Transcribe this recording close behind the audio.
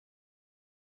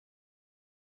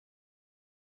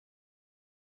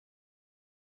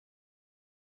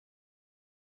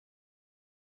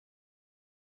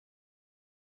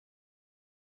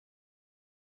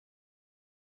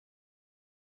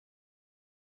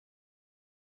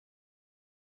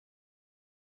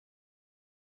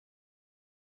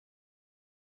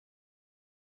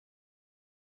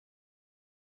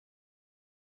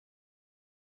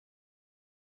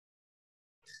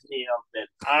Othniel ben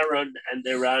Aaron, and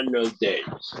there are no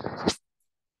days.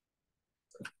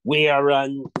 We are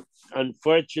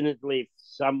unfortunately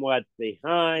somewhat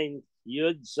behind.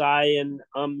 Yud Zion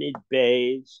Amid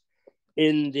Beis.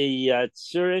 In the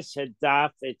Tzuris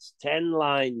Hadaf, it's 10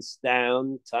 lines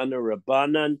down, Tana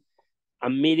Rabbanan,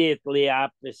 immediately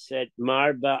opposite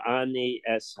Marba Ani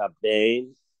Es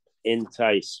Habein in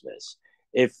Taisvis.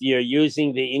 If you're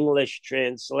using the English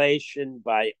translation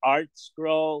by Art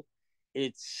Scroll,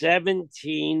 it's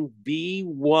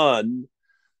 17b1,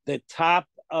 the top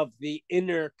of the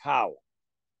inner column.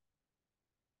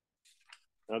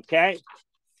 Okay?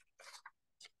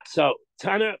 So,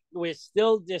 Tana, we're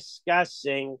still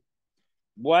discussing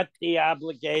what the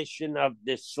obligation of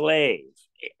the slave,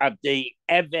 of the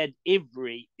Eved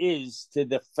Ivri, is to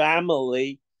the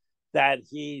family that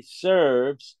he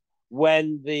serves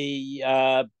when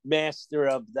the master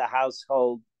of the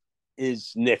household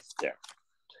is nifter.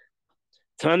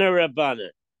 Tana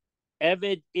Rabbanan,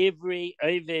 Eved Ivri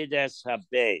Eved Es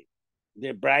Habei.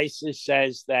 The Brisa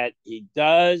says that he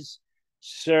does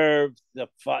serve the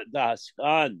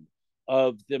son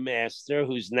of the master,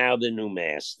 who's now the new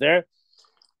master,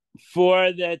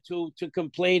 for to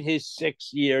complete his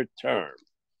 6-year term.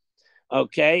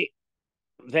 Okay?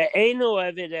 Ve'enu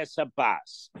Eved Es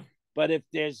Habas. But if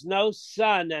there's no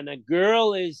son and a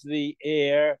girl is the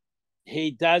heir,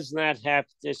 he does not have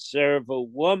to serve a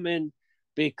woman,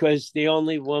 because the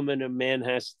only woman a man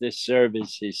has to serve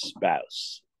is his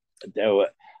spouse.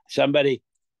 Somebody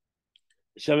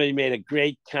made a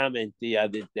great comment the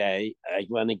other day. I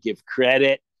want to give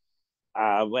credit.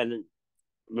 When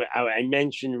I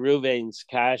mentioned Ruvain's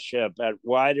kasha about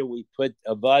why do we put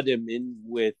avadim in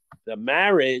with the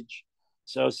marriage,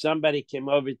 so somebody came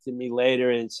over to me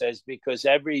later and says, because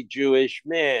every Jewish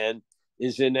man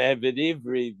is an Eved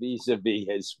Ivri vis-a-vis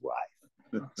his wife.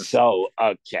 So,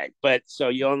 okay. But so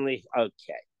you only,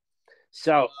 okay.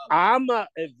 So, Ama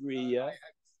Ivriya.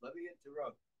 Let me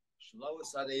interrupt.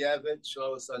 Shloas on the Eved,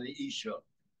 Shloas on the Isha.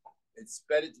 It's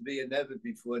better to be an Eved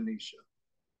before Nisha.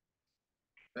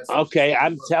 Okay,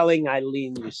 I'm telling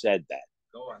Eileen you said that.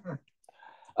 Go on.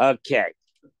 Okay.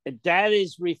 That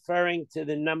is referring to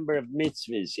the number of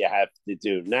mitzvahs you have to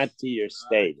do, not to your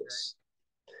status.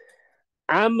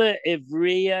 Ama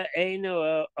Ivriya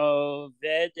Eino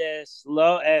Ovedes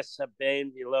Lo Es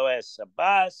Haben Lo Es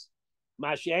Habas.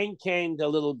 Mashen came, the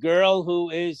little girl who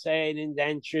is an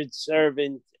indentured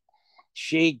servant,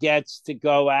 she gets to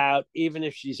go out, even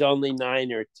if she's only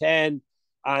 9 or 10,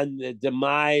 on the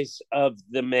demise of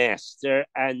the master,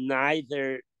 and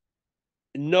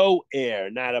no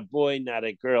heir, not a boy, not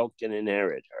a girl, can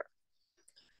inherit her.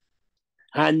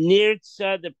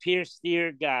 Hanirtza, the pierced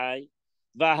ear guy,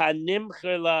 or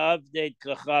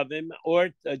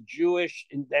a Jewish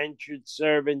indentured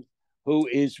servant who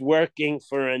is working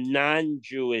for a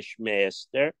non-Jewish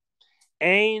master.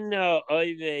 Neither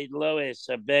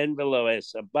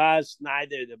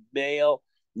the male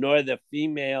nor the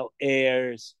female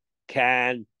heirs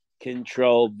can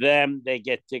control them. They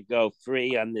get to go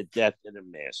free on the death of the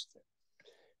master.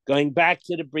 Going back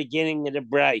to the beginning of the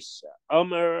Brisa,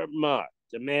 Omer Mar,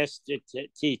 the master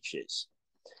teaches,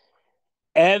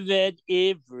 Eved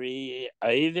Ivri,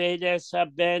 Eved Es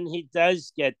Haben, he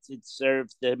does get to serve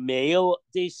the male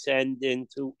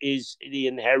descendant who is the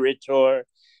inheritor.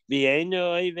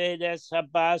 V'eino Eved Es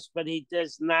Habas, but he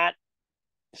does not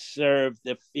serve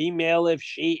the female if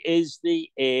she is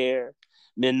the heir.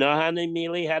 Minohane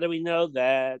Mili, how do we know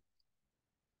that?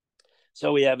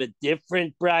 So we have a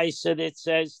different brisa that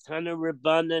says Tana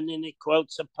Rabbanan, and it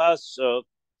quotes a pasuk.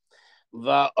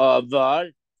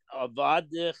 Va'avad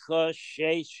avadecha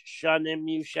sheish shanim,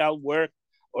 you shall work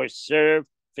or serve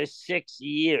for 6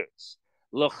 years.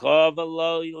 L'chav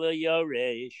lo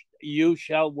yoresh, you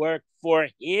shall work for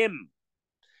him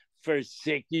for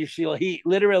 6. He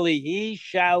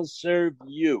shall serve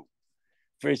you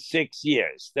for 6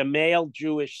 years. The male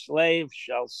Jewish slave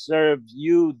shall serve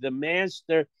you, the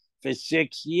master, for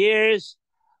 6 years.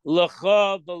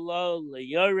 L'chav lo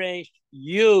yoresh,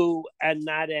 you and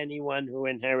not anyone who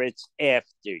inherits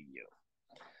after you.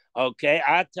 Okay,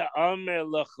 Ata Omer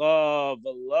L'chav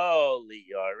lo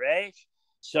yoresh.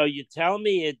 So you tell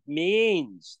me it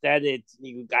means that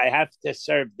I have to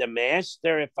serve the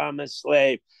master if I'm a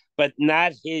slave, but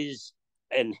not his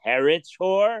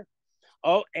inheritor.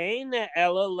 Oh, Eina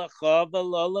Ella L'chav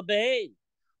lo l'bein.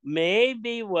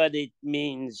 Maybe what it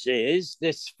means is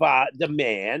the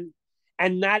man,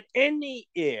 and not any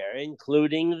heir,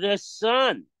 including the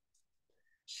son.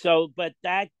 So, but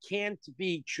that can't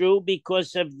be true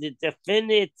because of the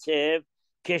definitive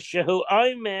Kishahu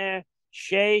Omer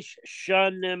Sheish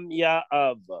Shanim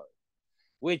Ya'avod.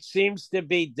 which seems to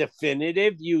be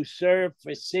definitive. You serve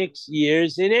for 6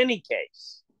 years in any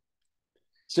case.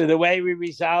 So the way we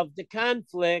resolve the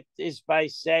conflict is by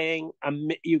saying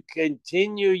you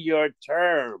continue your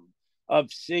term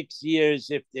of 6 years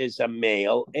if there's a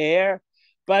male heir,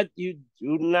 but you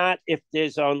do not if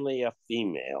there's only a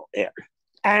female heir.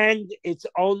 And it's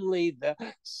only the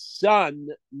son,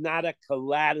 not a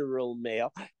collateral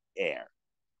male heir.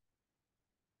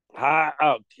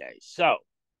 Okay, so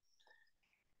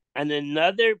and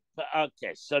another,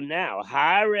 okay, so now,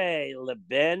 Hare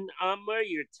Leben Amr,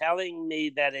 you're telling me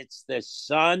that it's the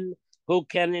son who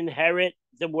can inherit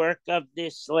the work of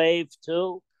this slave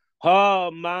too?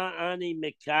 Ho ma'ani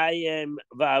mikayim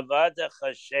va'avada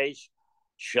chashesh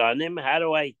shanim. How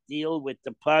do I deal with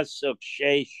the pasuk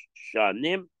shesh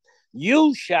shanim?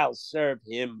 You shall serve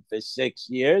him for 6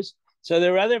 years. So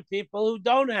there are other people who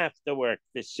don't have to work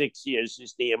for 6 years,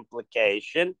 is the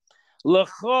implication.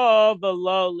 That's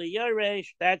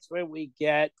where we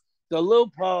get the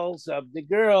loopholes of the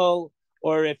girl,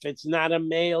 or if it's not a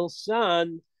male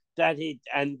son,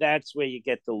 and that's where you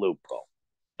get the loophole.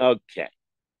 Okay.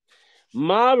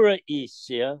 Mara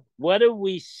Isya, what do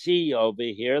we see over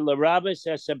here? Larabas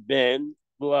esa ben,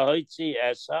 Lahotzi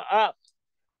esa up.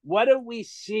 What do we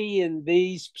see in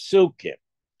these psukim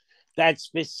that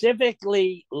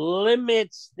specifically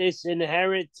limits this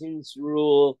inheritance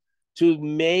rule to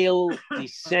male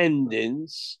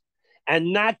descendants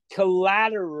and not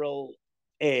collateral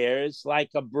heirs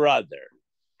like a brother?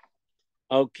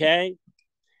 Okay?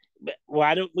 But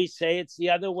why don't we say it's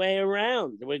the other way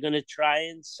around? We're going to try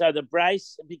and so the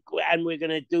Bryce, and we're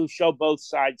going to show both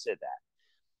sides of that.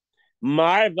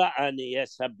 Marva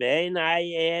aniyas haben,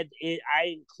 I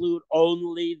include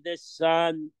only the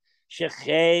son.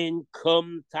 Shechein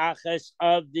kum tachas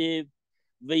aviv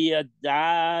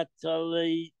v'yadat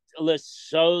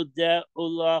lesoda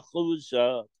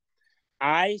ulachuza.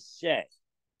 I say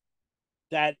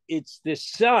that it's the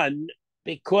son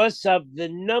because of the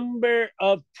number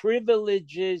of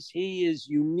privileges he is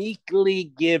uniquely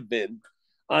given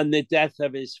on the death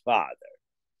of his father.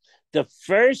 The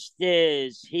first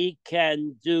is he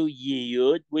can do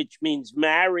yiyud, which means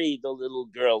marry the little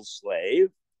girl slave.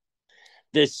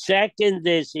 The second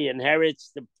is he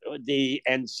inherits the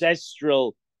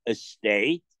ancestral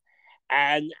estate,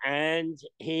 and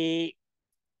he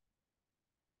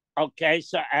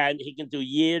can do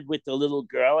yid with the little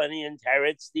girl, and he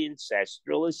inherits the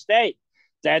ancestral estate.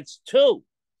 That's 2.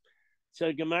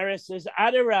 So Gemara says,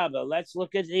 Adarabba, let's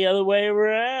look at the other way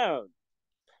around.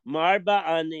 Marba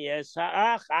aniyas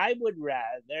ha'ach, I would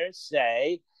rather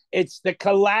say it's the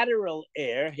collateral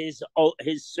heir, his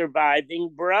surviving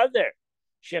brother.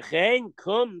 Shechein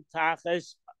kum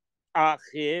tachas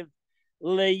achiv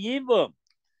leyibum,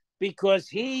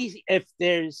 because if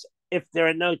there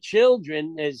are no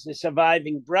children, as the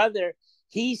surviving brother,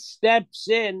 he steps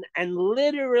in and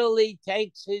literally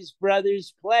takes his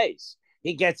brother's place.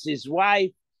 He gets his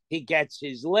wife, he gets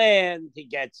his land, he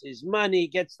gets his money, he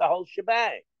gets the whole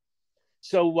shebang.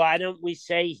 So why don't we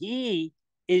say he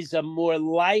is a more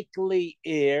likely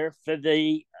heir for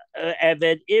the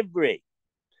Eved Ivri?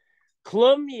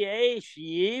 Klum yesh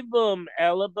yibum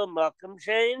ela b'makom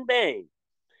shein bein.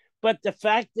 But the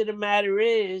fact of the matter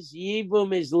is,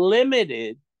 yibum is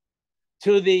limited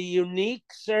to the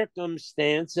unique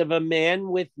circumstance of a man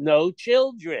with no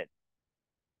children.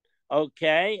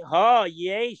 Okay? Ha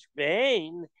yesh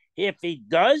bein. If he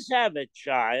does have a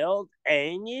child,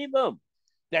 ein yibum,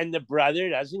 then the brother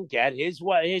doesn't get his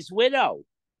widow.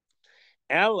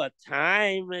 Ela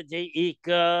time the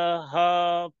ika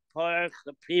ha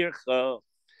pircha.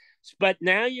 But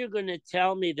now you're going to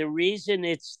tell me the reason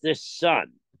it's the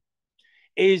son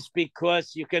is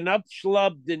because you can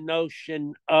upschlub the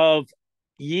notion of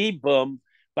yibum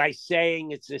by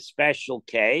saying it's a special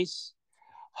case.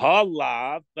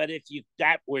 Halav, but if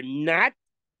that were not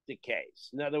the case,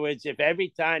 in other words, if every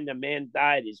time the man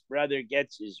died, his brother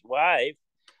gets his wife,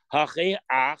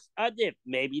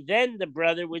 maybe then the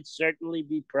brother would certainly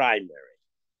be primary.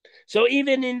 So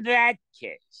even in that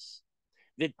case,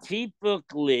 the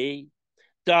typically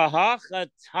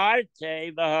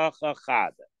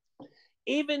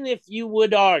even if you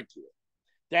would argue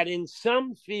that in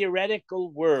some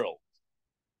theoretical world,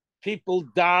 people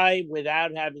die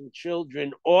without having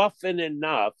children often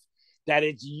enough that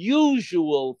it's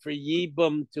usual for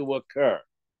yibum to occur.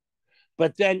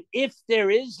 But then if there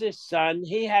is a son,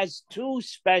 he has 2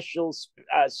 special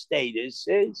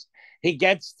statuses. He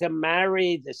gets to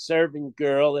marry the servant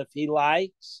girl if he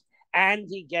likes, and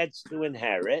he gets to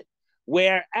inherit.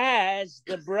 Whereas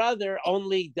the brother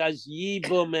only does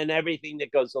yibum and everything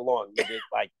that goes along with it,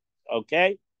 like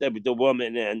okay? The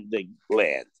woman and the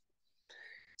land.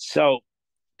 So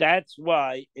that's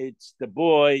why it's the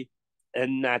boy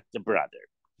and not the brother.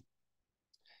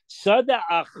 Sada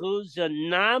achuza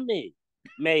nami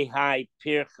mehai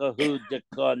pirchahu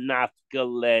deko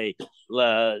nafkale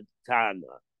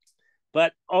latana.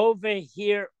 But over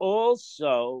here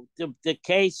also, the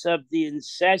case of the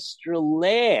ancestral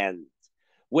land,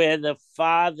 where the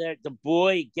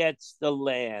boy gets the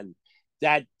land,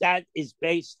 that is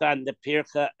based on the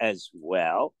pircha as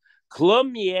well.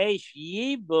 Klum yesh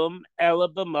yibum ela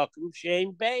b'makom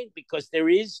shein bein, because there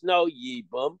is no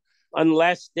yibum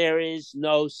unless there is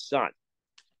no son.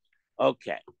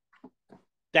 Okay,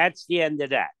 that's the end of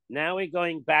that. Now we're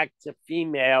going back to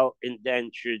female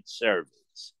indentured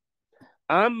servants.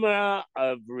 Amra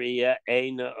avriya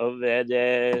eina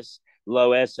ovedes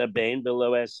lo esabein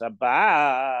below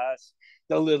esabas.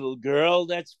 The little girl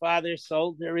that's father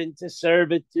sold her into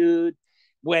servitude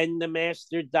when the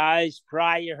master dies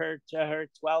prior to her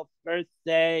 12th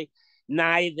birthday.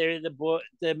 Neither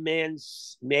the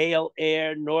man's male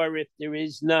heir, nor if there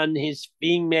is none, his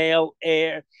female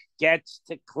heir gets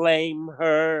to claim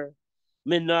her.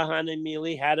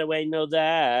 Minahanamili, how do I know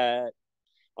that?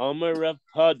 Omer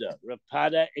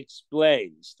Rapada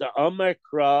explains the Omer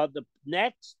Kra, the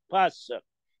next pasuk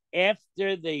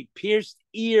after the pierced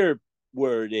ear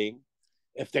wording.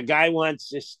 If the guy wants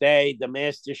to stay, the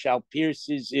master shall pierce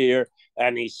his ear,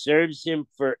 and he serves him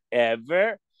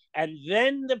forever. And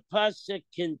then the pasuk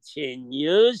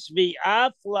continues,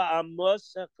 V'afla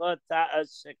amosakota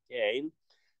asakain.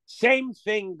 Same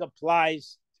thing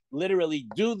applies. Literally,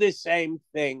 do the same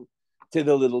thing to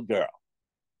the little girl.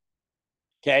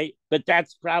 Okay, but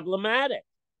that's problematic.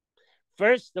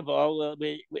 First of all,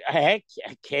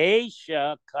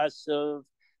 Acacia Kasav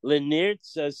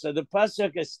Lenirtza. So the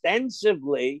pasuk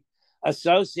ostensibly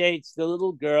associates the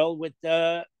little girl with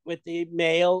the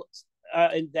male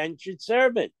indentured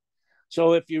servant.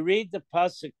 So if you read the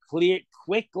pasuk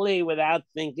quickly without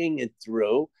thinking it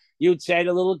through, you'd say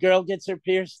the little girl gets her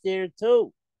pierced ear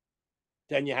too.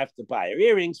 Then you have to buy her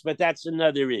earrings, but that's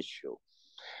another issue.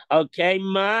 Okay,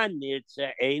 man, it's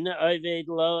Eina Ovid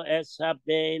Lo Es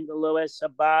Haben Lo Es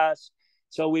Habas.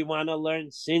 So we want to learn,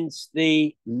 since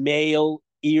the male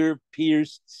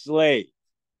ear-pierced slave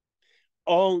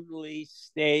only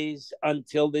stays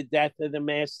until the death of the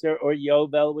master or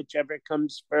Yovel, whichever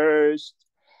comes first.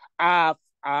 Af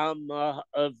Ama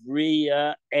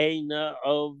Avriya Eina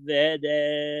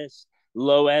Ovedes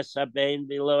Lo Es Haben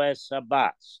Lo Es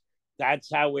Habas.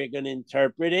 That's how we're going to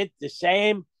interpret it. The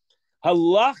same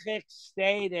halachic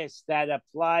status that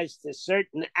applies to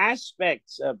certain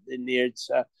aspects of the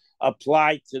nirtza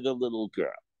apply to the little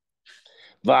girl.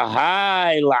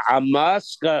 V'hai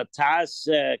la'amaska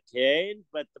tasekein,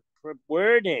 but the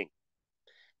wording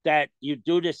that you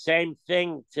do the same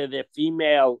thing to the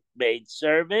female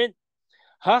maidservant,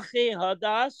 hachi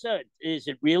hadasa, is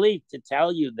it really to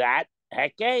tell you that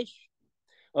hekesh?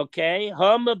 Okay,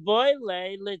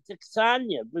 hamaboile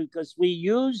litiksanya, because we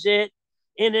use it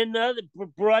in another,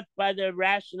 brought by the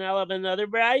rationale of another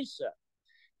brisa.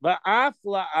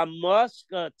 Va'afla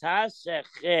amoska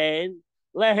tasechen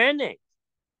lehenik.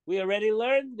 We already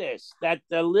learned this, that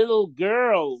the little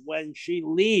girl, when she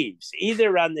leaves,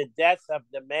 either on the death of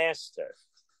the master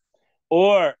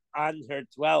or on her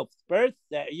 12th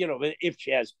birthday, if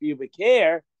she has pubic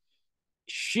hair,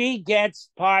 she gets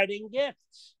parting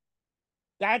gifts.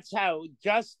 That's how,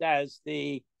 just as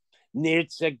the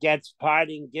Nirtza gets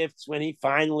parting gifts when he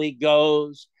finally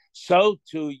goes, so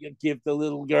too you give the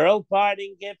little girl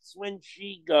parting gifts when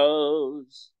she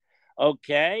goes.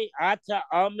 Okay, Ata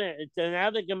Omer.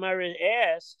 Now the Gemara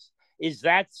asks, is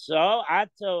that so?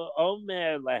 Ata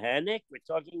Omer Lahenik. We're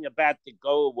talking about the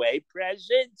go away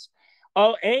presents.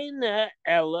 O Eina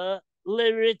Ella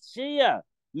Liritzia.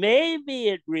 Maybe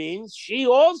it means she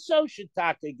also should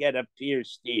get a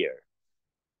pierced ear.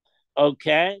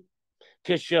 Okay,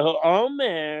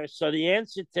 Omer. So the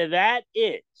answer to that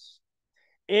is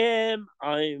Im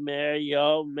Omer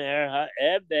Yomer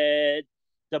Ha'ebed.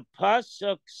 The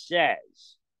pasuk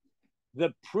says,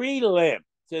 the prelim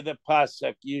to the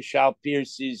pasuk, you shall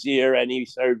pierce his ear and he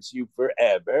serves you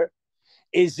forever,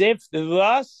 is if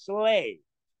the slave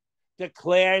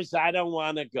declares, I don't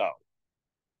want to go.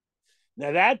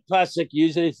 Now that pasuk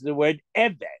uses the word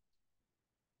Ebed,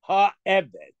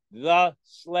 Ha-Ebed, the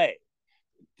slave,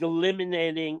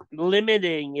 limiting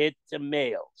it to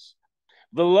males.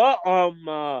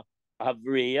 V'lo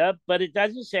Avriya, but it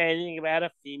doesn't say anything about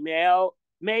a female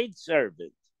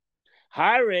maidservant.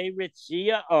 Hare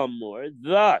Ritzia Amor.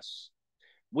 Thus,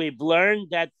 we've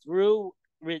learned that through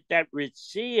that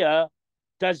Ritzia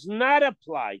does not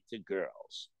apply to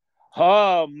girls.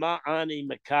 Ha ma'ani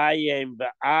makayim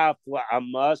ba'af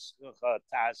la'amascha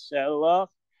taselo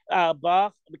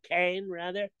bach Cain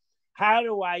rather. How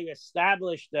do I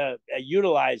establish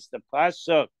utilize the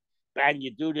pasuk, and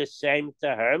you do the same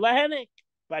to her lahenik?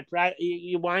 But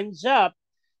you winds up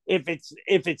if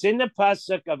it's in the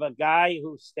pasuk of a guy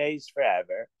who stays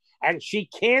forever, and she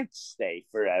can't stay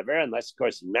forever unless, of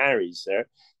course, he marries her,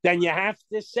 then you have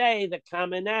to say the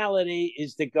commonality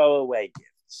is the go away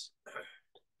gifts.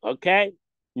 Okay?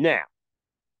 Now,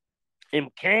 in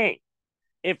Cain,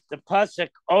 if the pasuk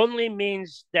only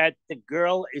means that the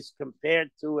girl is compared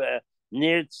to a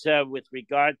nirtza with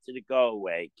regard to the go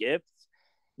away gifts,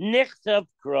 nichtav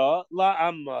kro la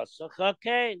amasach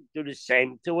Cain. Do the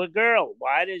same to a girl.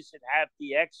 Why does it have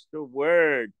the extra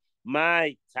word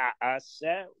my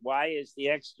ta'ase? Why is the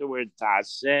extra word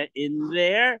ta'ase in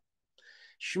there?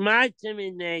 Shmaitim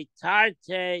in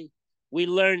tarte. We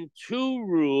learn two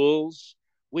rules.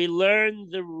 We learn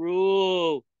the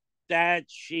rule that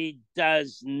she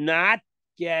does not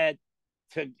get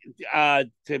to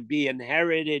be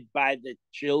inherited by the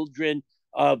children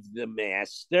of the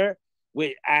master.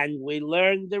 And we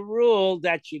learn the rule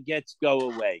that she gets go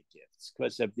away gifts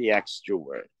because of the extra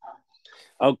word.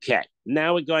 Okay,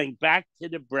 now we're going back to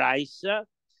the Brisa.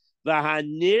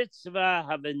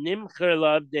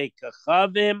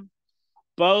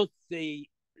 Both the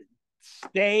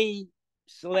stay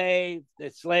slave, the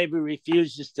slave who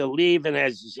refuses to leave and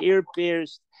has his ear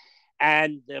pierced,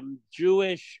 and the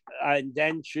Jewish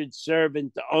indentured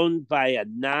servant owned by a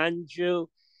non-Jew,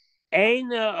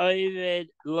 Eina Oived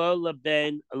Lola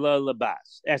Ben Lola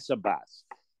Bas, Esabas.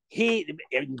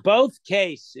 In both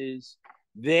cases,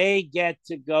 they get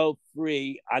to go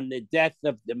free on the death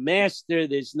of the master.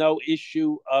 There's no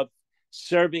issue of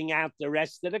serving out the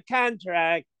rest of the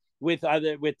contract with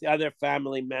other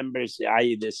family members,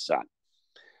 i.e., the son.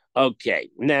 Okay,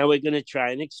 now we're going to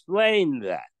try and explain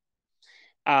that.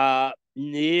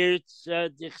 The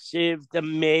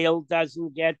male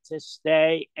doesn't get to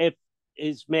stay if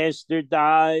his master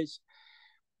dies.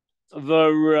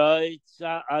 Because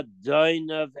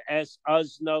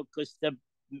the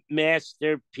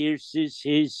master pierces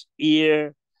his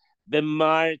ear.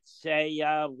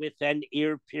 With an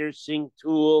ear-piercing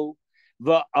tool.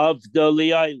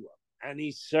 And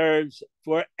he serves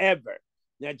forever.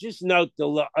 Now, just note the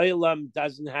la'olam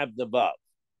doesn't have the vav,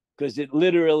 because it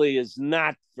literally is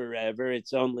not forever.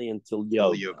 It's only until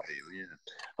Yom. Yeah.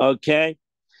 Okay?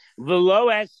 Below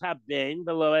es haben,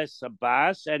 below es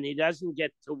habas, and he doesn't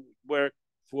get to work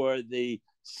for the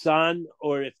son,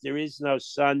 or if there is no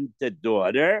son, the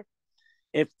daughter,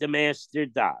 if the master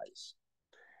dies.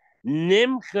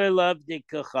 And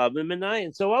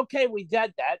so, okay, we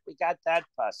did that. We got that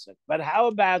pasuk. But how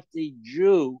about the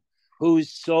Jew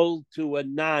who's sold to a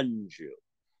non-Jew?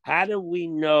 How do we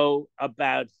know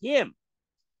about him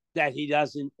that he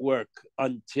doesn't work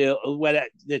until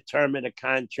the term of the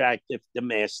contract if the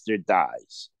master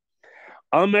dies?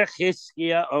 Omer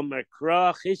Chizkiah, Omer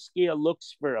Krah. Chizkiah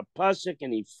looks for a pasuk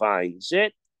and he finds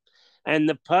it. And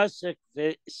the pasuk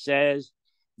says,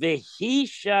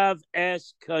 V'hishav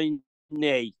es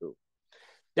koinehu.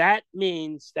 That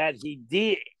means that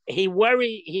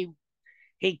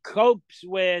he copes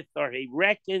with, or he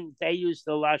reckons, they use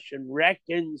the lashon,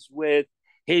 reckons with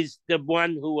the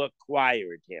one who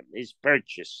acquired him, his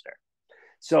purchaser.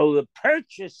 So the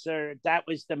purchaser, that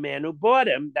was the man who bought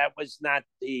him. That was not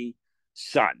the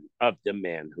son of the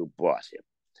man who bought him.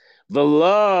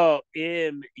 V'lo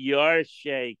im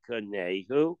yarshe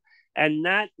konehu, and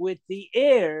not with the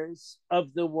heirs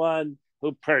of the one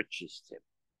who purchased him.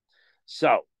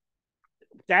 So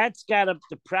that's the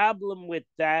problem with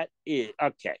that is,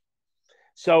 okay.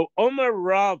 So Omar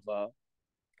Rava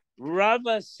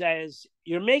says,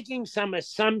 you're making some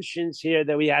assumptions here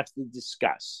that we have to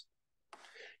discuss.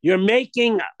 You're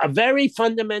making a very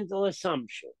fundamental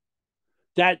assumption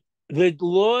that the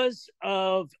laws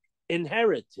of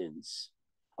inheritance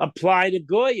apply to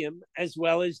Goyim as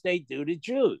well as they do to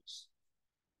Jews.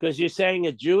 Because you're saying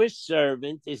a Jewish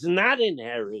servant is not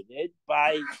inherited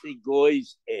by the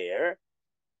Goy's heir.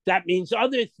 That means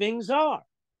other things are.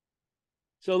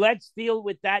 So let's deal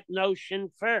with that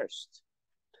notion first.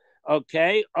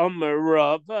 Okay, Omer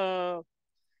Rava,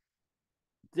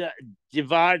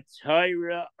 Divar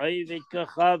Torah Ovid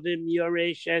Kachavim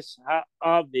Yoreshes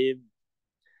Ha'aviv,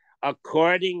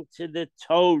 according to the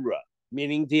Torah,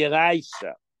 meaning the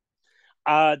Raisa,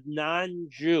 a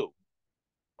non-Jew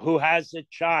who has a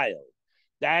child,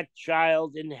 that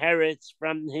child inherits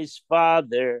from his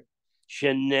father,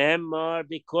 Shenemar,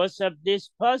 because of this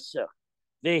pasuk,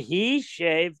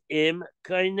 V'hishev im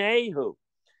koinehu.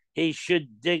 He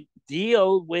should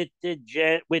deal with the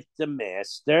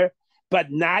master, but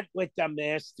not with the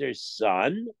master's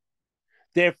son.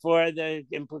 Therefore, the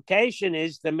implication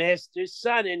is the master's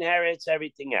son inherits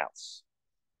everything else.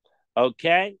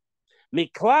 Okay?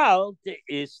 Miklal to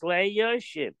Isle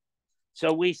Yoshim.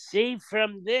 So we see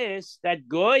from this that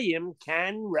Goyim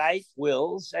can write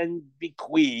wills and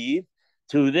bequeath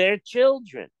to their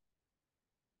children.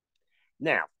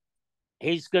 Now,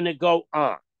 he's going to go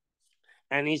on,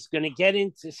 and he's going to get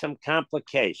into some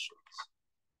complications.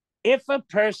 If a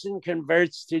person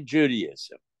converts to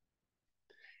Judaism,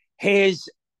 his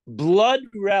blood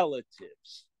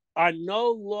relatives are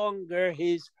no longer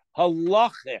his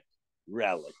halachic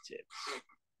relatives.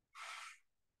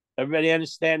 Everybody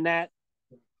understand that?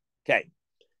 Okay.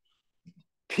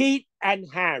 Pete and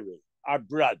Harry are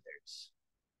brothers.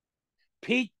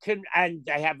 And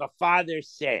they have a father,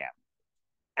 Sam.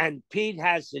 And Pete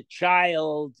has a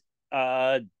child,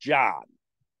 John.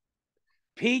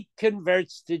 Pete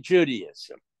converts to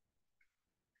Judaism.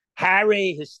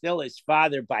 Harry is still his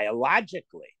father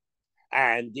biologically.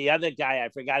 And the other guy, I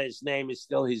forgot his name, is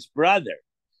still his brother.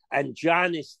 And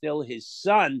John is still his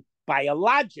son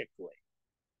biologically.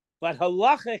 But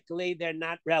halachically, they're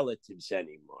not relatives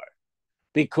anymore.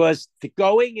 Because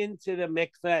going into the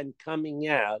mikveh and coming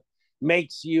out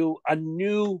makes you a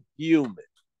new human.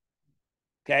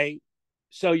 Okay?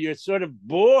 So you're sort of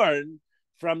born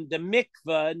from the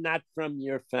mikveh, not from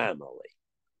your family.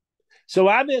 So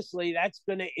obviously that's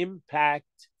going to impact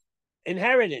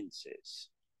inheritances.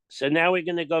 So now we're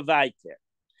going to go weiter.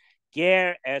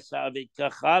 Ger es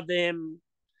avikachavim,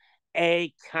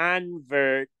 a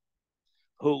convert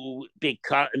who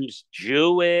becomes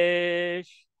Jewish,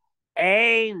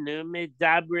 the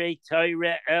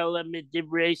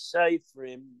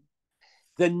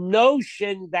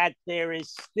notion that there is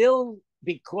still,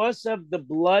 because of the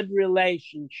blood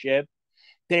relationship,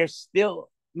 there still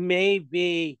may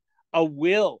be a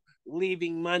will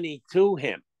leaving money to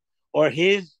him, or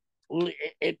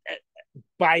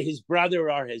by his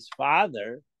brother or his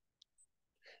father.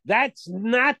 That's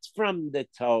not from the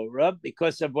Torah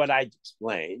because of what I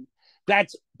explained.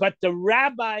 But the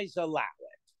rabbis allow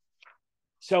it.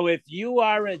 So if you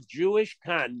are a Jewish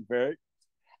convert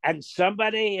and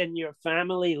somebody in your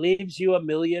family leaves you $1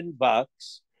 million,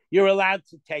 you're allowed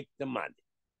to take the money.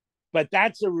 But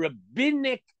that's a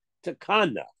rabbinic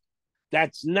takana.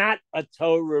 That's not a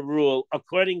Torah rule,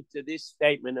 according to this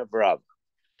statement of Rav.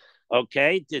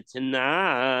 Okay,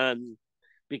 Titanan,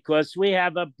 because we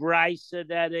have a brisa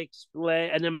that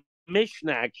explains, and a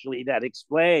Mishnah actually that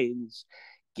explains,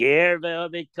 Ger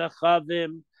ve'ovet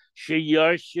kachavim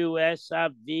sheyarshu es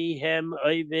avihem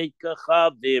ovet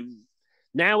kachavim.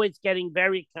 Now it's getting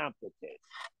very complicated.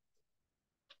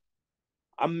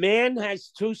 A man has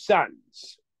two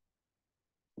sons.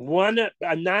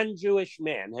 A non-Jewish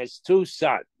man has two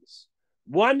sons.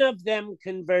 One of them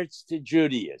converts to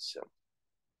Judaism.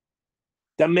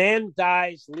 The man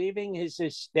dies, leaving his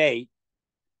estate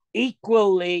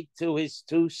equally to his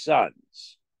two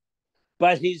sons.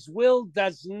 But his will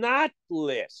does not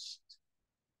list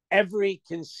every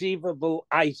conceivable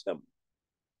item.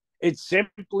 It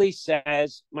simply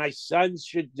says, my sons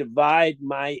should divide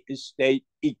my estate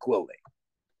equally.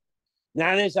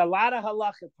 Now, there's a lot of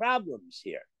halachic problems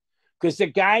here, because the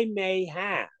guy may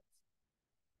have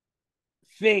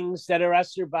things that are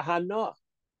asur b'hana.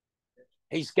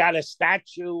 He's got a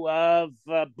statue of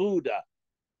Buddha,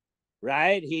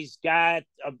 right? He's got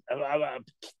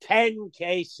 10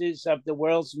 cases of the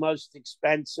world's most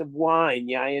expensive wine,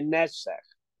 Yayin Nesach.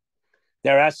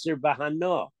 They're asur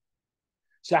b'hana.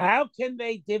 So how can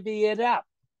they divvy it up?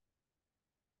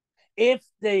 If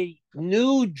the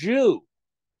new Jew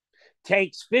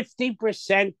takes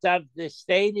 50% of the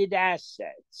stated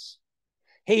assets,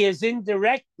 he is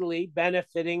indirectly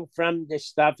benefiting from the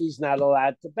stuff he's not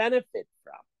allowed to benefit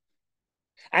from.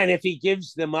 And if he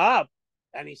gives them up,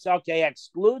 and he's okay,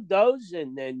 exclude those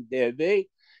and then divvy,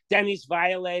 then he's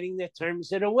violating the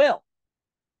terms of the will.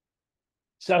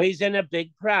 So he's in a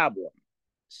big problem.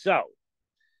 So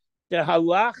the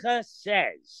halacha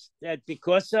says that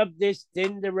because of this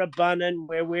din d'Rabbanan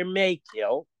where we're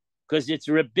mekil, because it's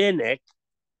rabbinic,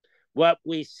 what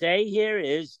we say here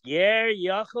is, the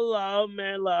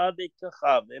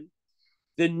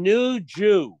new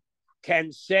Jew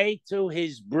can say to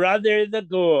his brother the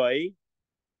goy,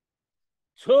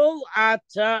 Tul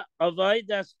ata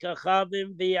avodas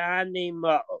kachavim v'ani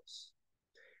ma'os.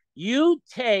 You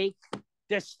take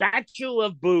the statue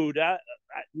of Buddha,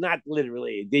 not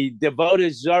literally, the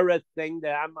devoted Zora thing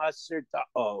that I'm usher to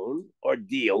own or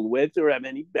deal with or have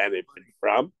any benefit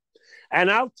from, and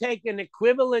I'll take an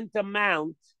equivalent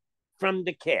amount from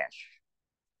the cash.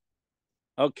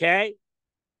 Okay?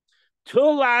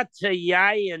 Tula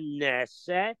yayin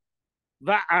neset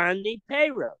va'ani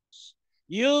peros.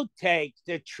 You take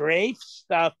the treif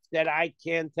stuff that I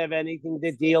can't have anything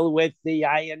to deal with, the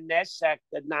yayin nesek,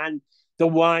 the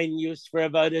wine used for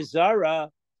avodah zarah,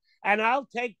 and I'll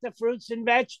take the fruits and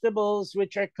vegetables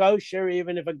which are kosher,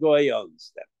 even if a goy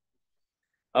owns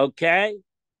them. Okay,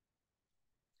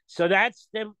 so that's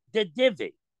the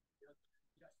divvy.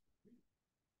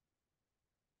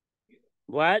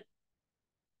 What?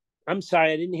 I'm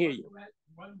sorry, I didn't hear you.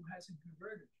 One who hasn't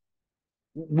converted.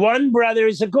 One brother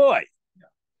is a goy,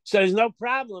 so there's no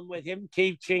problem with him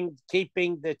keeping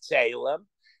the tzelem,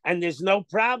 and there's no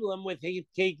problem with him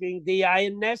keeping the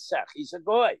ayin nesach. He's a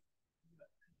goy,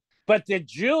 but the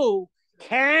Jew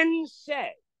can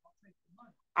say,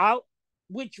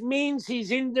 which means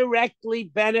he's indirectly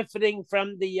benefiting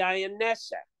from the yayin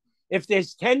nesach. If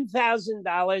there's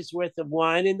 $10,000 worth of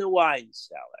wine in the wine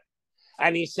cellar,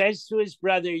 and he says to his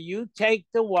brother, you take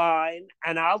the wine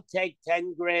and I'll take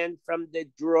 10 grand from the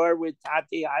drawer with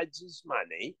Tati Hadz's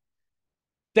money,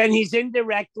 then he's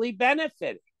indirectly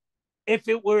benefiting. If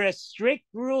it were a strict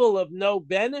rule of no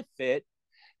benefit,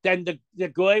 then the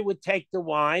goy would take the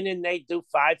wine and they do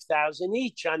 5,000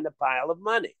 each on the pile of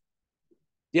money.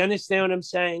 Do you understand what I'm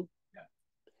saying?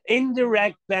 Yeah.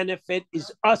 Indirect benefit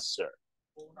is usser.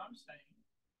 Well, what I'm saying,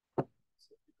 the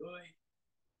goy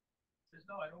says,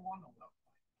 no, I don't want no wealth.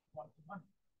 I want the money.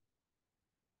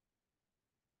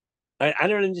 I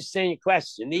don't understand your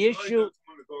question. The issue. The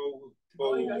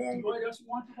goy doesn't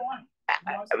want the wine.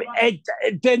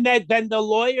 Then the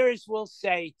lawyers will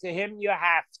say to him, you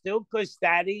have to, because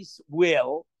daddy's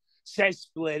will says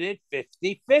split it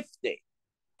 50-50.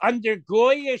 Under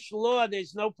Goyish law,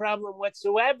 there's no problem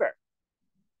whatsoever.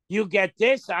 You get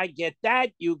this, I get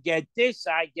that, you get this,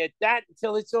 I get that,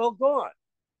 until it's all gone.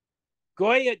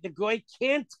 The Goy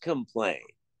can't complain.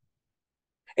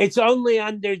 It's only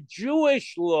under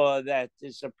Jewish law that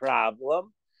there's a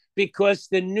problem, because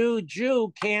the new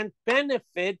Jew can't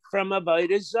benefit from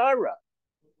avodah zarah.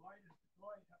 Why does the goy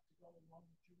have to go along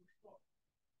with Jewish law?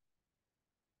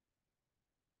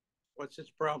 What's his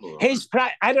problem?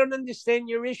 I don't understand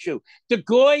your issue. The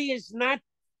goy is not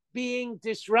being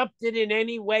disrupted in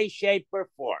any way, shape, or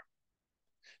form.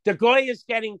 The goy is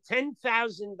getting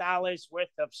 $10,000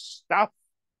 worth of stuff,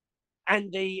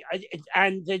 and the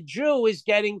Jew is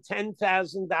getting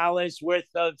 $10,000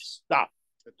 worth of stuff.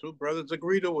 The two brothers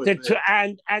agree to it. It's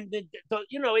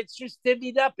just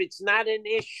divvied up. It's not an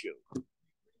issue.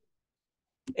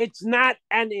 It's not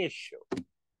an issue.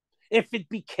 If it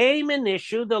became an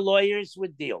issue, the lawyers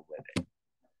would deal with it.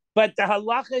 But the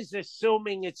halacha is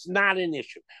assuming it's not an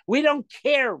issue. We don't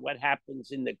care what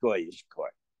happens in the Goyish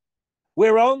court.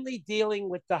 We're only dealing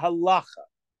with the halacha.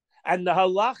 And the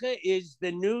halacha is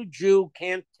the new Jew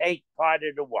can't take part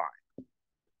of the wine.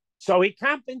 So he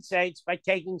compensates by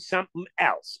taking something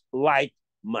else, like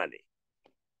money.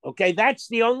 Okay, that's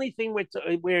the only thing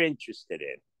we're interested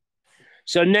in.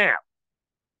 So now,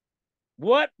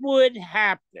 what would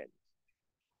happen?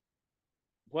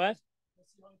 What?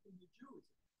 That's the only thing the Jews.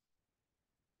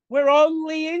 We're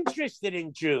only interested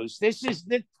in Jews. This is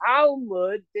the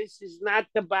Talmud. This is not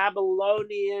the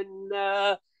Babylonian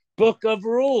book of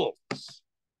rules.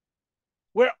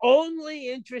 We're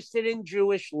only interested in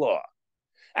Jewish law.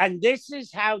 And this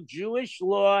is how Jewish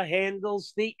law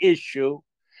handles the issue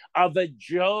of a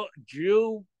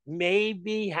Jew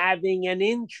maybe having an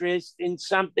interest in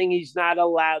something he's not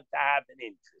allowed to have an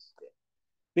interest in,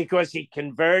 because he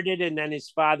converted and then his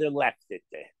father left it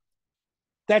there.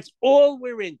 That's all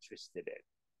we're interested in.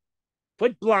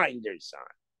 Put blinders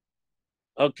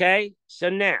on. Okay? So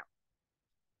now,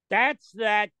 that's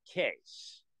that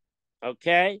case.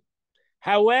 Okay?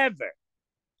 However,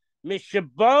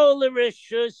 Mishabol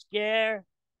Rishus Ger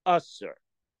Usser.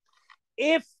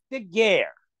 If the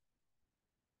ger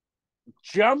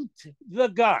jumped the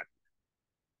gun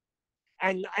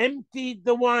and emptied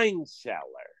the wine cellar,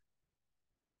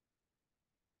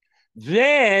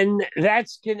 then the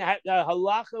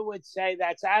halacha would say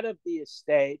that's out of the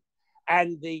estate,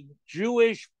 and the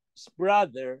Jewish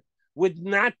brother would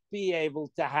not be able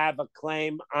to have a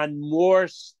claim on more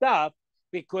stuff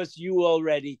because you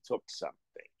already took something.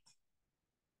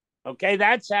 Okay,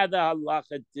 that's how the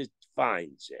halacha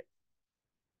defines it.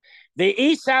 The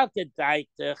Isal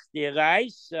Kedaitach, the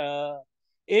Raisa,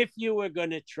 if you were going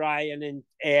to try and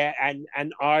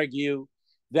argue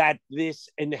that this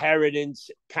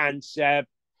inheritance concept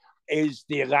is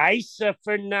the Raisa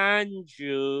for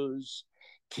non-Jews,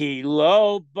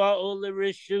 Kilo Ba'ul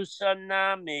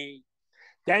Rishusanami,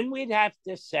 then we'd have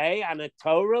to say on a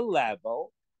Torah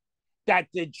level that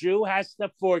the Jew has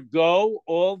to forego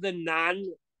all the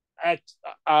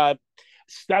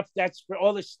stuff that's for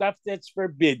all the stuff that's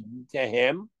forbidden to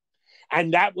him,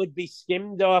 and that would be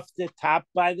skimmed off the top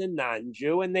by the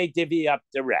non-Jew, and they divvy up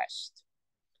the rest.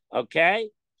 Okay?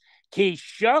 Ki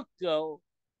shokel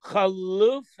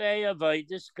chalufei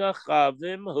avodas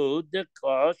kachavim hu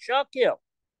deko shokel.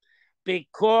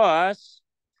 Because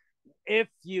if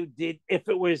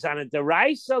it was on a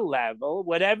derisa level,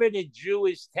 whatever the Jew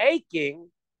is taking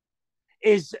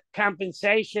is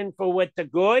compensation for what the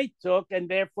goy took, and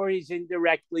therefore he's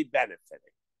indirectly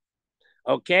benefiting.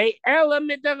 Okay? Ela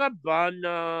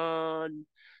midrabanan.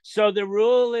 So the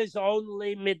rule is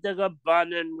only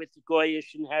midrabanan with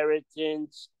goyish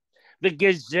inheritance. The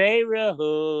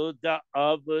gezerahu the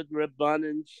avud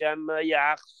rabbanan shema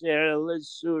yachzer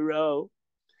lesuro.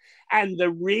 And the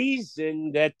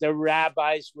reason that the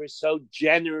rabbis were so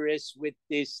generous with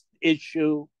this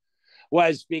issue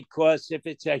was because if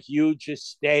it's a huge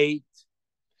estate,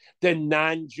 the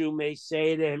non-Jew may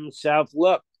say to himself,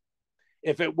 look,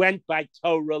 if it went by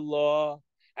Torah law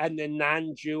and the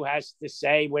non-Jew has to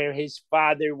say where his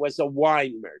father was a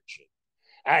wine merchant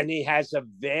and he has a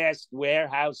vast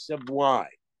warehouse of wine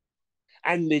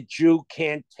and the Jew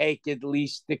can't take at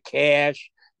least the cash,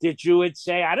 the Jew would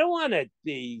say, I don't want to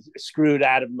be screwed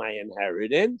out of my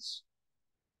inheritance.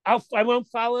 I won't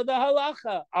follow the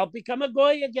halacha. I'll become a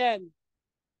goy again.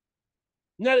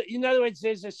 In other words,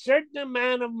 there's a certain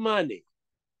amount of money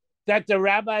that the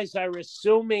rabbis are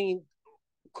assuming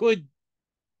could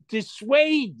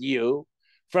dissuade you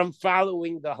from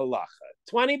following the halacha.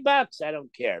 $20, I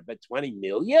don't care, but 20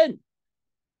 million?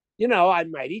 I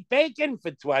might eat bacon for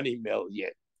 20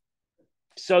 million.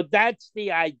 So that's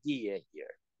the idea here.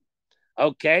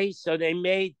 Okay, so they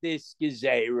made this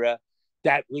gezerah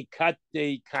that we cut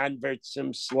the convert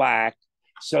some slack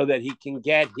so that he can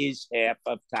get his half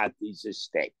of Tati's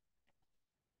estate.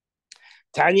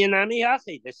 Tanya Nami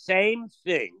Hachi, the same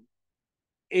thing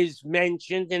is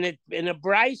mentioned in a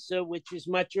brisa, which is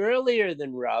much earlier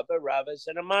than Rava. Rava's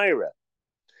an Amira.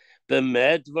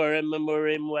 B'medvarim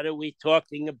Amurim, what are we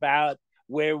talking about?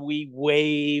 Where we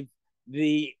waive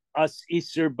the us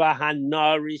Isur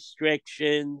Bahana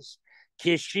restrictions.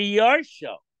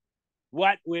 Kishiyarsho.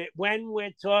 When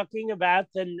we're talking about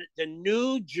the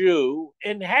new Jew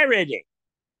inheriting.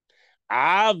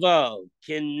 Avo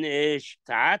kinish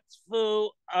tatfu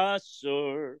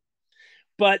asur.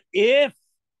 But if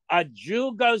a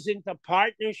Jew goes into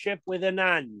partnership with a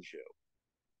non-Jew,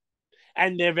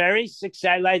 and they're very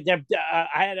successful, I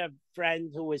had a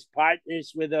friend who was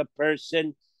partners with a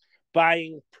person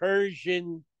buying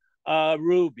Persian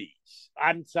rubies.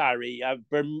 I'm sorry,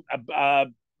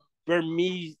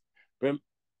 Burmese,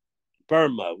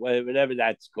 Burma, whatever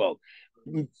that's called.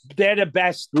 They're the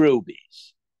best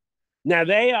rubies. Now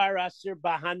they are Asur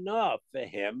Bahana for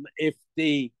him if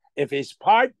his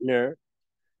partner,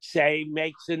 say,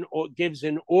 gives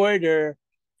an order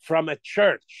from a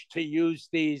church to use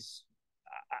these.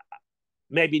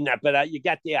 Maybe not, but you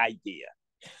get the idea.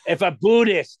 If a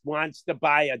Buddhist wants to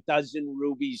buy a dozen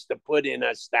rubies to put in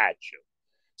a statue,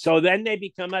 so then they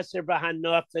become Asur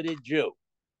Bahana for the Jew.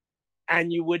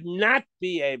 And you would not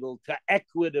be able to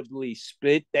equitably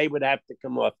split. They would have to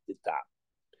come off the top.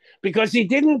 Because he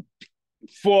didn't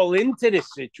fall into the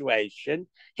situation.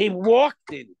 He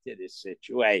walked into the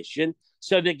situation.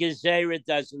 So the gezerah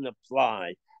doesn't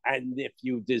apply. And if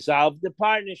you dissolve the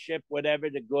partnership, whatever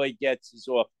the goy gets is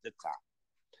off the top.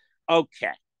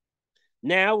 Okay.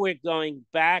 Now we're going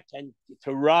back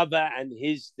to Rava and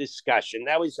his discussion.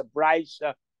 That was a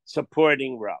brisa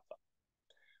supporting Rava.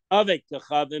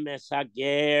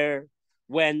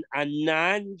 When a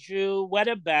non-Jew, what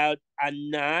about a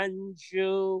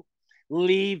non-Jew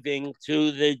leaving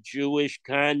to the Jewish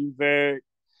convert,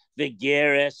 the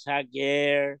Geres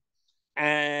Hager?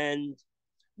 And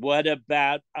what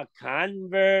about a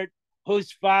convert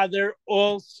whose father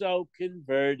also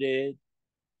converted?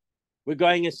 We're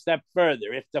going a step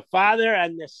further. If the father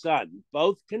and the son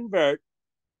both convert,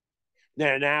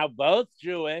 they're now both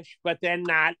Jewish, but they're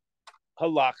not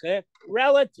halachic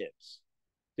relatives.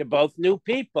 They're both new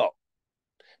people.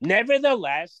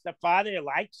 Nevertheless, the father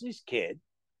likes his kid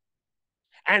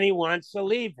and he wants to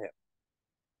leave him.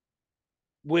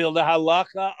 Will the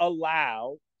halacha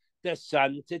allow the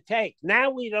son to take?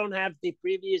 Now we don't have the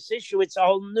previous issue. It's a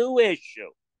whole new issue.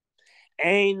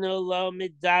 Eino lo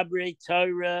midabre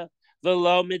Torah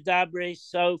v'lo midabre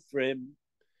sofrim.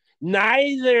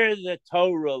 Neither the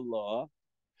Torah law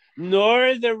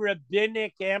nor the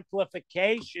rabbinic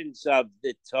amplifications of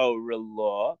the Torah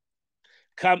law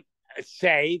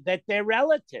say that they're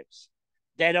relatives.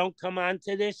 they don't come on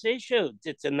to this issue.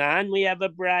 Titanan, we have a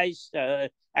brisa.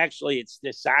 Actually, it's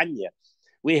Tisanya.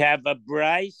 We have a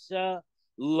brisa.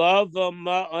 Lova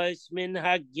ma'os min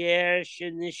hager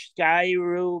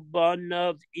shenishkairu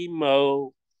bonov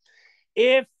imo.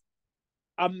 If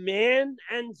a man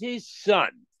and his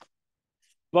son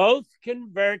both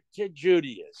convert to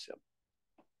Judaism,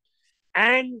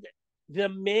 and the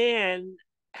man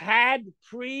had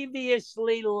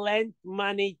previously lent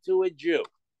money to a Jew,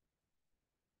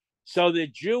 so the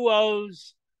Jew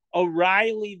owes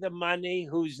O'Reilly the money,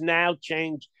 who's now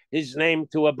changed his name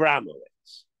to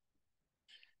Abramowitz.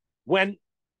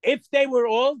 If they were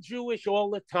all Jewish all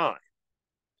the time,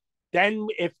 then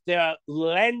if the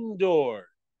lender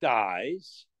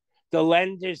dies, the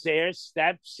lender's heir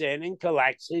steps in and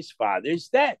collects his father's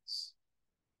debts.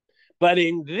 But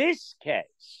in this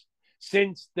case,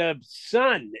 since the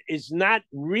son is not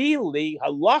really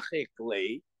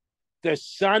halachically the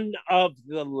son of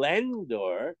the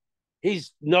lender,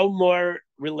 he's no more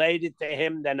related to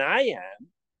him than I am.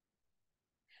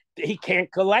 He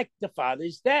can't collect the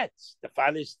father's debts. The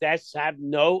father's debts have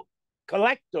no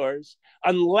collectors,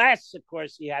 unless, of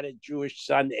course, he had a Jewish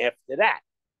son after that.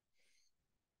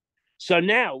 So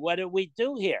now, what do we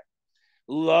do here?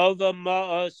 Lova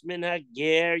ma'os min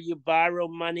hager, you borrow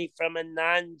money from a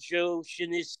non-Jew,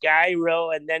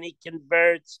 sheniskairo, and then he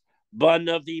converts. Bun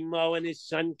of Imo, and his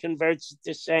son converts at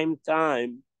the same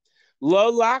time.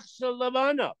 Lo lachsa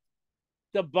lavano.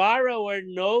 The borrower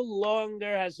no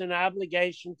longer has an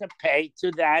obligation to pay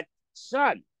to that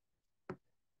son.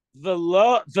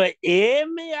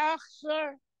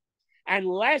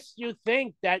 Unless you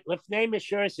think that lifnei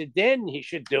mishuras adin, he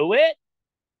should do it.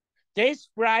 This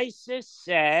brisa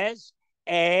says,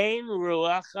 "Ein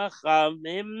ruach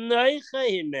chachamim noicha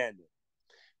himenu."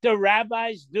 The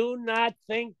rabbis do not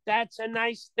think that's a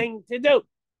nice thing to do.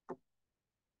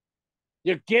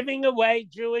 You're giving away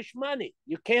Jewish money.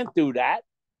 You can't do that.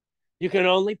 You can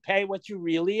only pay what you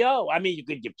really owe. I mean, you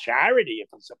could give charity if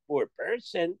it's a poor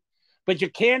person, but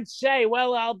you can't say,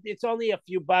 well, it's only a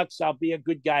few bucks. I'll be a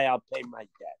good guy. I'll pay my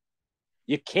debt.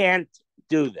 You can't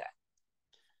do that.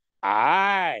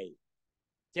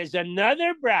 There's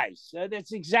another brisa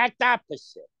that's exact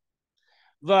opposite.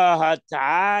 V'hatanya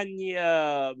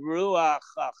ruach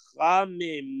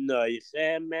chachamim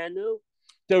noichemenu.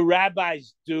 The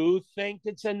rabbis do think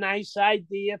it's a nice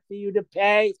idea for you to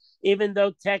pay, even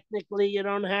though technically you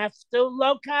don't have to.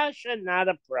 Lo kasha, not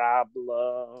a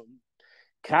problem.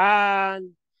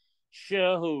 Kan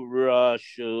shehu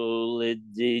rashu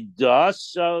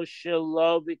lididaso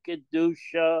shelo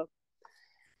b'kedusha.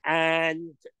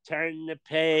 And turn the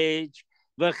page.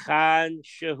 V'chan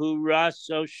shehu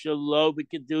raso shelo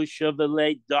b'kedusha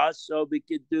v'lei daso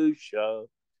b'kedusha.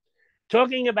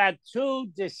 Talking about two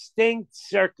distinct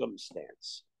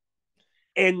circumstances.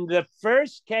 In the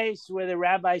first case, where the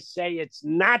rabbis say it's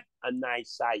not a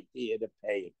nice idea to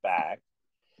pay it back,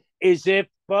 is if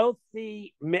both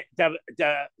the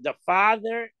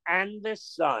father and the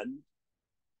son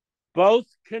both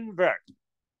convert,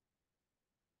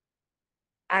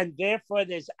 and therefore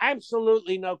there's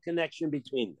absolutely no connection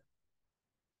between them.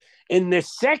 In the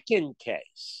second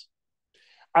case,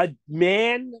 a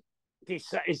man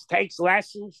takes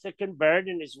lessons to convert,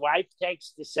 and his wife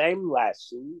takes the same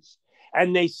lessons,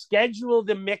 and they schedule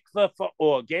the mikveh for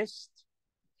August,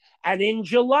 and in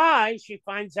July, she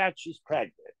finds out she's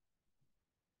pregnant.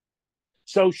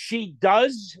 So she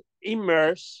does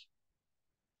immerse,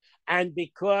 and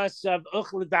because of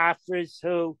uchladafers,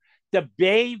 who the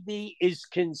baby is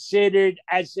considered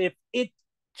as if it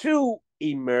too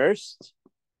immersed,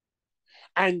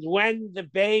 and when the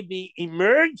baby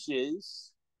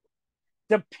emerges,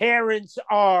 the parents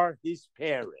are his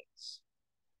parents.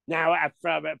 Now,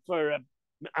 for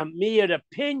a mere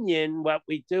opinion, what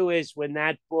we do is when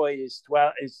that boy is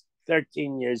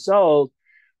 13 years old,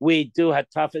 we do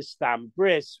hatafas tam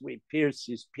bris. We pierce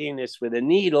his penis with a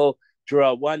needle,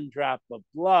 draw one drop of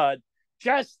blood,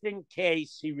 just in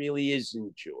case he really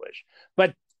isn't Jewish.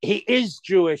 But he is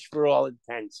Jewish for all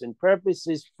intents and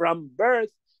purposes from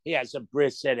birth. He has a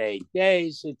bris at 8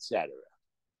 days, etc.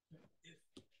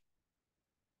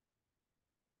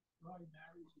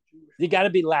 You got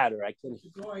to be louder. I can. The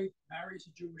guy marries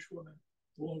a Jewish woman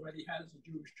who already has a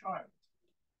Jewish child.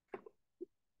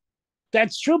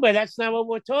 That's true, but that's not what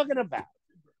we're talking about.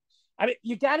 I mean,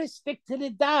 you got to stick to the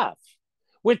daf.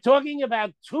 We're talking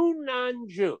about two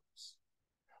non-Jews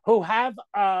who have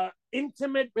an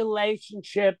intimate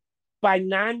relationship by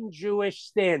non-Jewish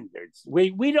standards.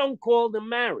 We don't call them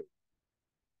married.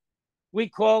 We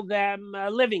call them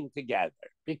living together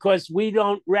because we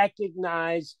don't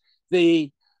recognize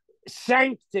the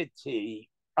sanctity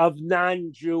of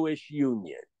non-Jewish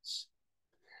unions.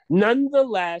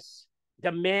 Nonetheless,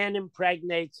 the man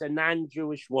impregnates a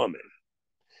non-Jewish woman.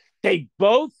 They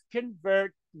both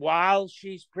convert while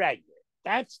she's pregnant.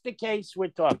 That's the case we're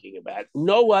talking about.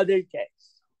 No other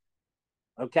case.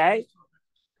 Okay?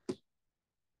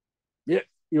 You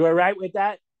were right with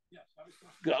that? Yes.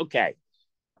 Okay.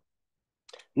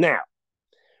 Now,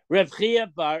 Rav Chia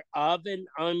bar Avin,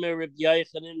 Omer Rav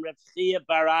Yochanan, Rav Chia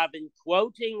bar Avin,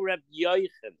 quoting Rav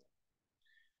Yochanan,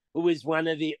 who is one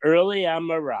of the early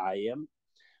Amoraim,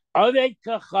 Oved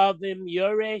kachavim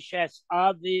yoresh es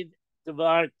aviv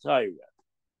dvar Torah.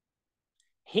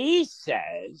 He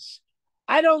says,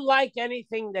 I don't like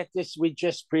anything that we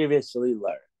just previously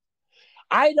learned.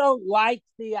 I don't like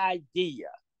the idea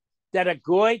that a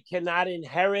goy cannot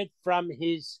inherit from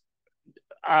his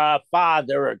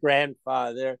father or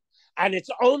grandfather, and it's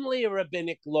only a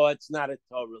rabbinic law, it's not a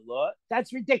Torah law.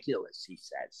 That's ridiculous, he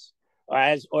says.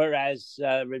 Or as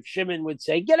Rav Shimon would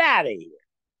say, get out of here.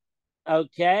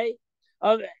 Okay?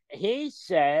 He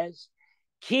says,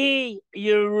 Ki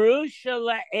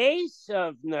Yerusha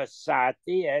Esav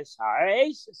Nasati es Har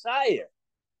Esav.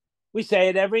 We say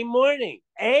it every morning.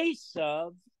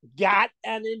 Esav got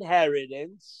an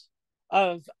inheritance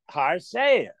of Har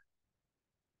Seir.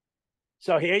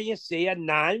 So here you see a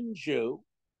non-Jew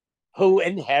who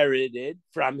inherited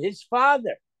from his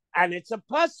father. And it's a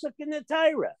pasuk in the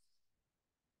Torah.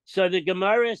 So the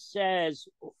Gemara says,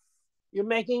 you're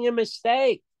making a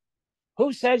mistake.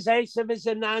 Who says Esav is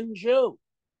a non-Jew?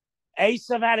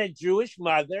 Esav had a Jewish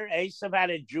mother. Esav had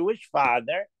a Jewish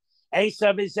father.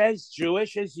 Esav is as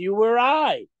Jewish as you or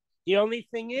I. The only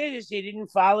thing is he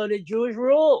didn't follow the Jewish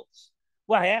rules.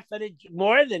 Well,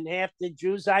 more than half the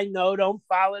Jews I know don't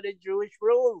follow the Jewish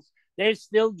rules. They're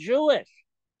still Jewish.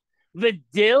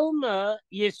 Vidilma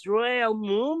Yisrael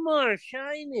Mumar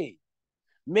Shiny.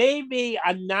 Maybe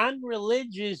a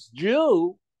non-religious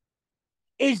Jew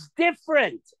is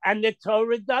different, and the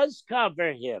Torah does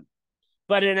cover him.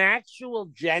 But an actual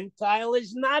Gentile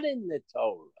is not in the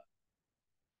Torah.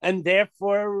 And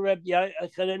therefore, Rabbi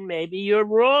Yochanan, maybe you're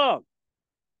wrong.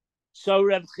 So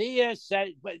Rav Chia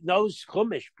said, but knows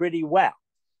Chumash pretty well.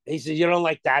 He says, you don't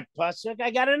like that pasuk?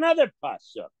 I got another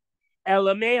pasuk.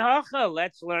 Elamei Hacha,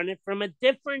 let's learn it from a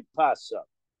different pasuk.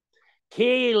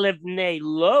 Ki livnei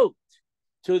Lot,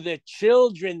 to the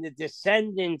children, the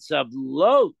descendants of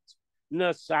Lot,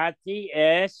 Nasati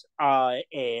es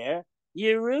Er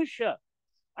Yerusha.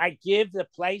 I give the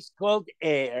place called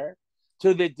Er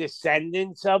to the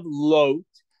descendants of Lot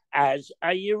as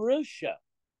a Yerusha.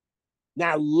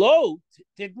 Now, Lot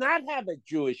did not have a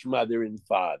Jewish mother and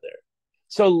father.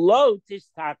 So Lot is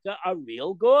taka a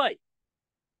real goy.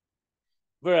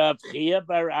 My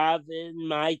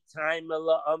time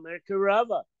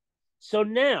So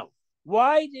now,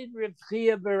 why did Rav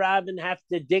Chia bar Avin have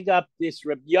to dig up this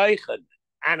Rabbi Yochanan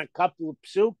and a couple of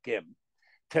psukim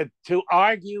to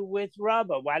argue with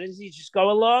Rabbah? Why doesn't he just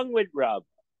go along with Rabbah?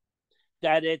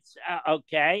 That it's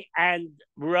okay. And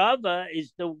Rabbah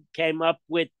came up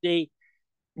with the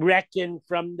reckon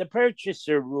from the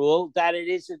purchaser rule that it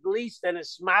is at least an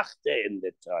asmachta in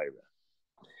the Torah.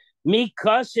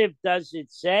 Mikosif does it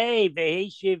say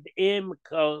v'heshiv im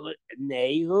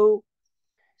konehu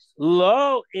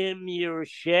lo im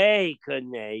yurshei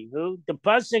konehu. The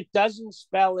pasuk doesn't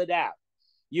spell it out.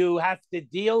 You have to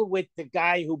deal with the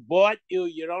guy who bought you.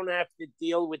 You don't have to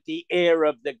deal with the heir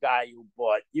of the guy who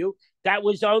bought you. That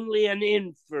was only an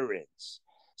inference.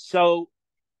 So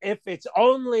if it's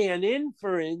only an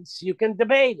inference, you can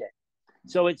debate it.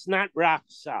 So it's not rock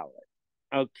solid.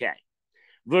 Okay.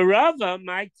 Varava,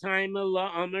 my time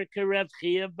Allah Amar Rav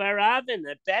Chia bar Avin.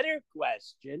 A better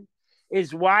question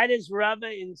is, why does Rava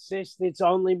insist it's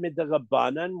only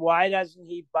midrabanan? Why doesn't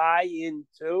he buy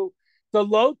into the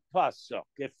Lot pasuk,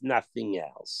 if nothing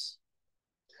else?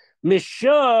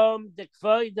 Mishum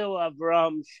dekvoido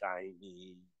Avram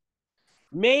Shiny.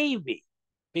 Maybe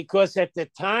because at the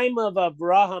time of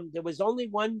Abraham, there was only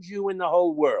one Jew in the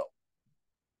whole world.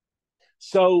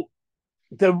 So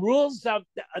the rules of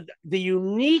the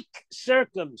unique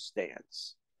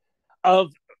circumstance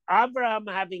of Abraham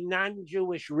having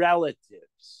non-Jewish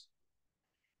relatives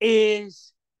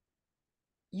is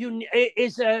only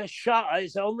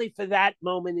for that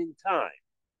moment in time.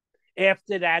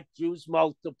 After that, Jews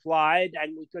multiplied,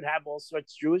 and we could have all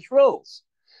sorts of Jewish rules.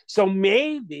 So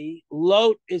maybe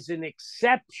Lot is an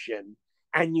exception,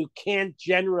 and you can't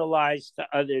generalize to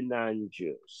other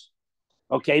non-Jews.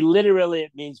 Okay, literally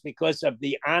it means because of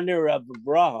the honor of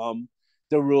Abraham,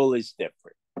 the rule is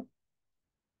different.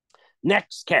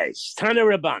 Next case, Tana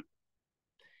Rabban.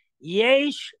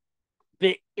 Yesh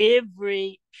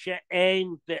be'ivri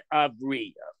she'ein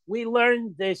be'avriya. We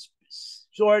learned this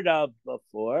sort of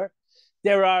before.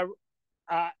 There are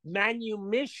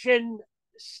manumission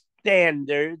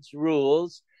standards,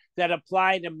 rules that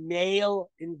apply to male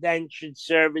indentured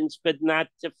servants, but not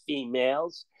to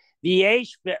females.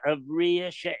 V'yesh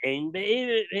be'avriya she'ein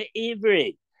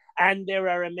be'ivri. And there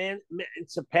are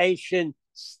emancipation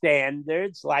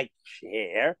standards like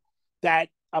share that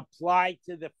apply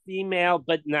to the female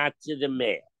but not to the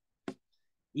male.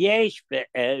 Yesh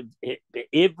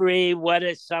be'ivri, what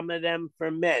are some of them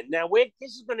for men? Now,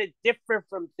 this is going to differ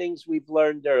from things we've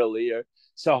learned earlier,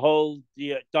 so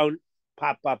don't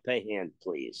pop up a hand,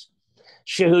 please.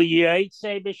 Shehu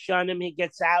yoytze b'shanim, he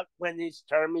gets out when his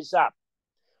term is up.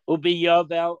 Ubi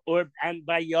yovel, and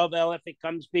by yovel if it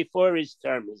comes before his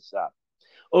term is up.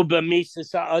 Uba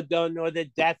misas adon, or the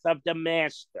death of the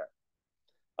master.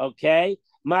 Okay,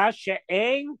 Masha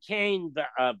ein kain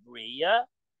ba'avriya,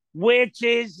 which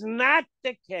is not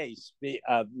the case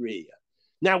ba'avriya.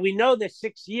 Now we know the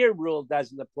 6-year rule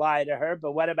doesn't apply to her,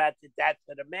 but what about the death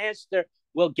of the master?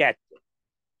 We'll get to.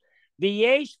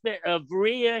 V'yesh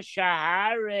be'avriya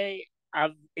shahare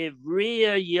of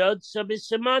ivriya yotza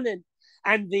b'simonin.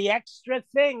 And the extra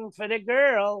thing for the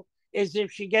girl is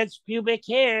if she gets pubic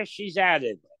hair, she's out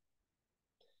of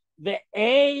it.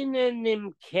 Ve'eina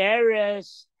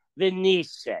nimkeres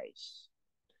v'nises.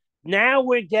 Now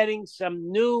we're getting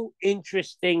some new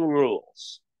interesting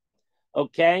rules.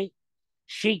 Okay?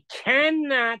 She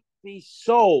cannot be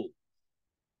sold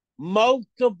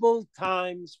multiple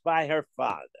times by her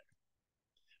father.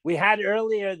 We had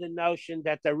earlier the notion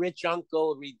that the rich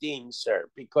uncle redeems her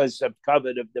because of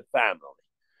covet of the family.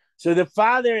 So the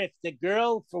father, if the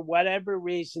girl, for whatever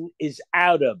reason, is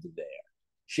out of there,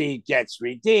 she gets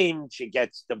redeemed, she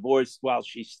gets divorced while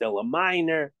she's still a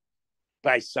minor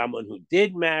by someone who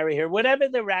did marry her, whatever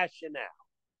the rationale.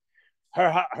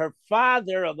 Her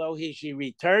father, although she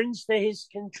returns to his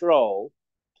control,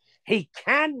 he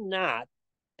cannot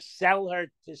sell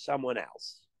her to someone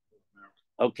else.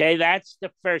 Okay, that's the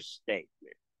first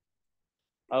statement.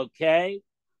 Okay.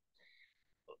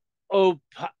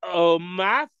 Omaftin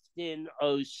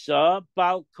osa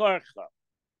balkorcha.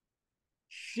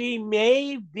 She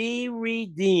may be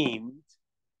redeemed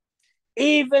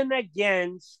even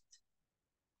against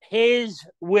his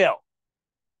will.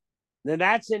 Now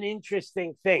that's an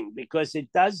interesting thing because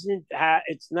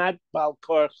it's not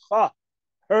balkorcha,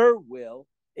 her will,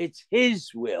 it's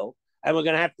his will. And we're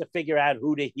going to have to figure out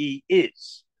who the he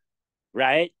is,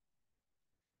 right?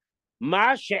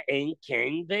 Masha ain't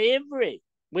king the Ivri,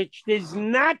 which is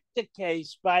not the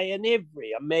case by an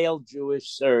Ivri, a male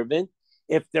Jewish servant.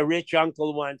 If the rich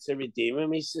uncle wants to redeem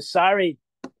him, he says, sorry,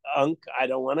 Unc, I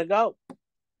don't want to go.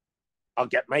 I'll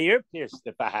get my ear pierced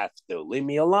if I have to. Leave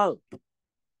me alone.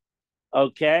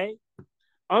 Okay?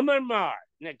 Amar Mar.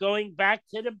 Now going back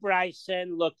to the Brisa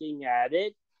and looking at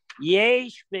it,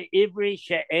 Yesh be'ivri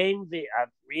she'en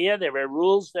be'avriya. There are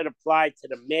rules that apply to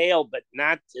the male, but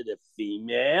not to the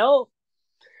female.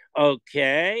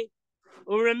 Okay.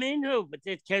 Uraminu, but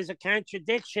there's a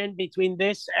contradiction between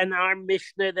this and our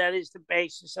Mishnah that is the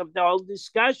basis of the whole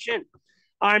discussion.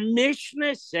 Our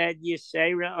Mishnah said,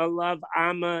 Yisera alav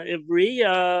ama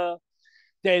ivriya.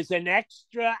 There's an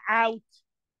extra out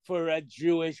for a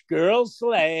Jewish girl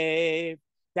slave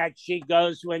that she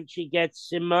goes when she gets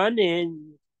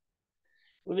simonin.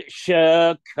 She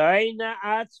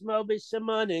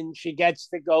gets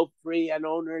to go free and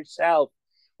own herself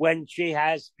when she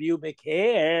has pubic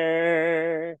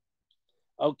hair.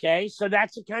 Okay, so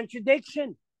that's a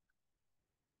contradiction.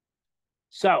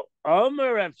 So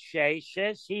Omer of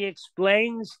Sheshes, he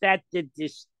explains that the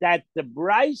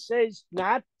Brisa is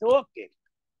not talking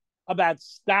about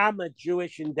Stam, a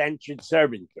Jewish indentured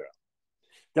servant girl.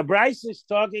 The Brisa is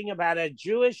talking about a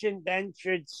Jewish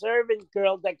indentured servant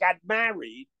girl that got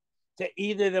married to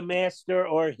either the master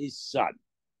or his son.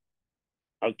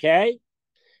 Okay?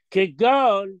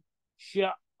 Kegon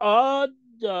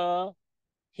she'oda,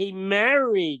 he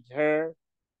married her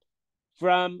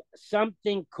from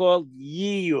something called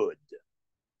Yiyud.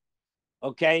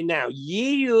 Okay, now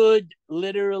Yiyud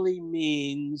literally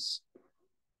means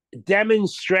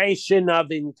demonstration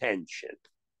of intention.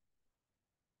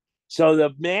 So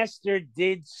the master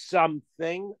did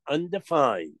something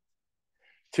undefined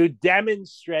to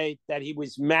demonstrate that he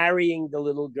was marrying the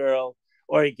little girl,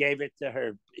 or he gave it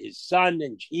to his son,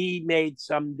 and he made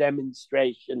some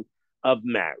demonstration of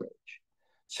marriage.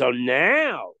 So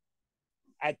now,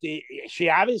 she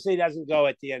obviously doesn't go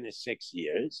at the end of 6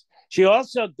 years. She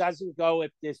also doesn't go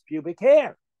if there's pubic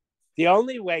hair. The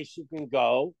only way she can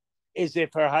go is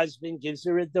if her husband gives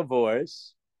her a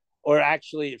divorce, or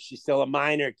actually, if she's still a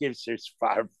minor, gives her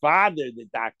father the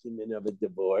document of a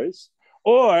divorce,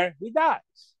 or he dies.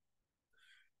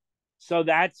 So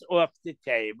that's off the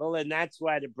table, and that's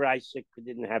why the Brisa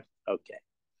didn't have. Okay,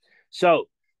 so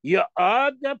your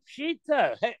other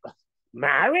pshita,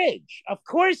 marriage. Of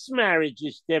course, marriage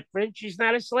is different. She's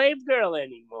not a slave girl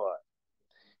anymore.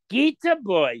 Gita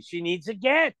boy, she needs a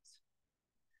get.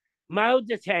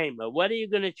 Maudatema, what are you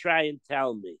going to try and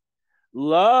tell me?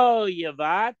 Lo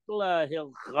yavatla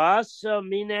hilchasa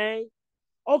mine.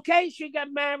 Okay, she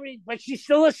got married, but she's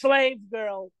still a slave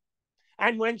girl.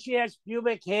 And when she has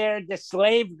pubic hair, the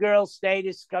slave girl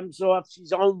status comes off.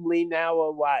 She's only now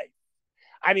a wife.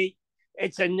 I mean,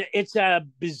 it's a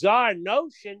bizarre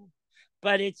notion,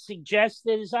 but it's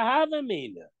suggested as a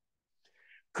havamina.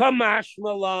 Kamash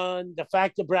Malon, the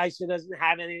fact that Bryson doesn't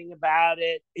have anything about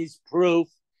it is proof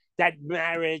that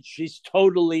marriage, she's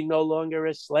totally no longer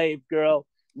a slave girl.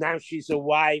 Now she's a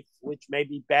wife, which may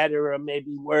be better or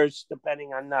maybe worse,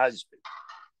 depending on the husband.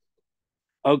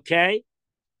 Okay?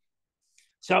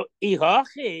 So,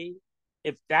 ihochi,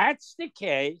 if that's the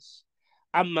case,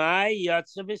 amai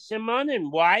yatzav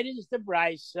simonim. Why does the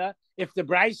Brisa, if the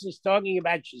Brisa is talking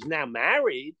about she's now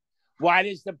married, why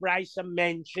does the Brisa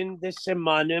mention the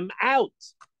simonim out?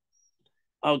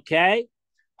 Okay,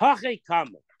 hachi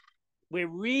kama. We're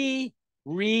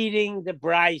rereading the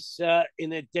Brisa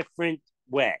in a different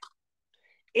way.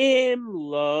 Im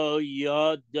lo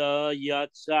yada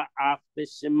yatza af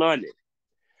b'simonim.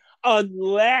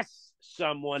 Unless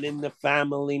someone in the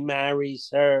family marries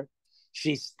her,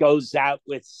 she goes out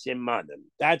with simanim.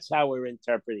 That's how we're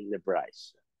interpreting the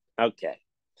Brisa. Okay.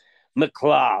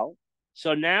 Maklal.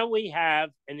 So now we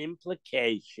have an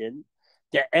implication.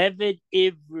 The Eved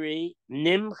Ivri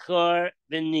Nimchor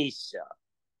Venisa.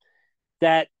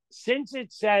 That since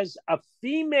it says a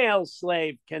female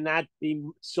slave cannot be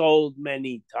sold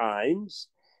many times,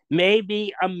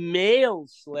 maybe a male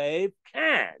slave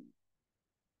can.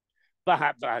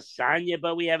 But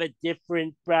we have a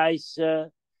different Brisa.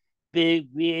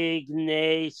 Big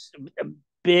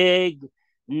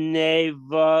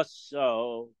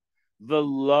nevaso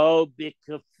velo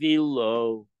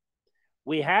bikafilo.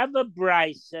 We have a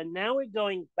Brisa. Now we're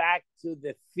going back to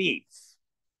the thief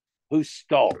who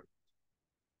stole.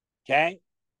 Okay?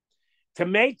 To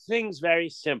make things very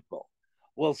simple,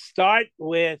 we'll start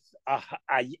with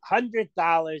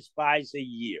 $100 buys a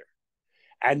year.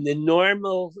 And the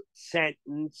normal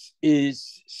sentence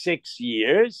is 6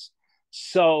 years.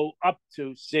 So up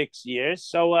to 6 years.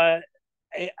 So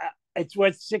it's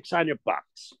worth $600.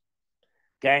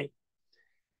 Okay.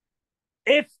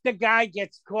 If the guy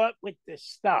gets caught with the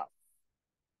stuff,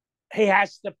 he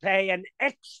has to pay an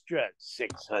extra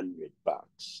 $600.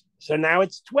 So now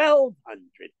it's $1,200.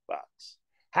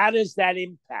 How does that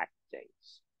impact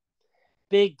things?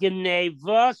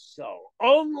 Biganevaso,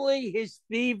 only his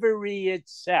thievery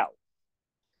itself.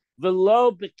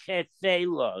 Velo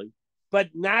bekefelo, but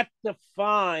not the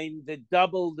fine, the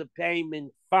double the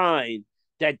payment fine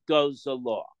that goes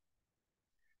along.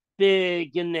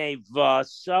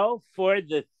 Biganevaso, for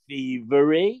the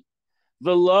thievery.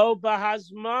 Velo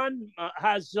bahazamamo.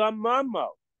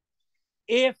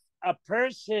 If a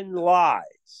person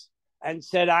lies and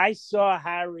said, I saw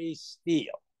Harry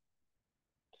steal,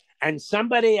 and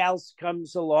somebody else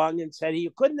comes along and said,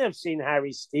 you couldn't have seen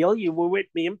Harry steal, you were with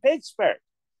me in Pittsburgh.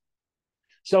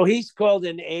 So he's called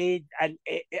an aid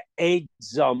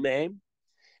zomem,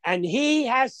 and he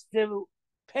has to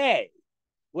pay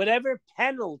whatever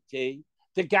penalty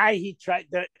the guy he tried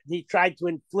to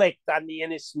inflict on the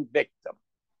innocent victim.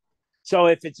 So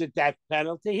if it's a death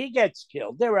penalty, he gets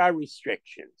killed. There are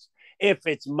restrictions. If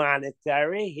it's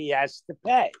monetary, he has to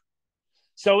pay.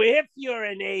 So if you're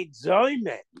an aid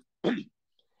zoyman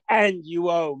and you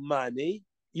owe money,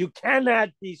 you cannot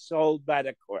be sold by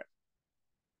the court.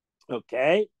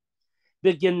 Okay?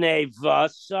 The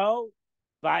Genevaso,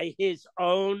 by his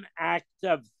own act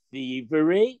of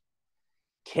thievery,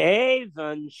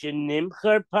 Kevan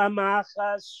shenimcher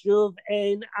pamachas shuv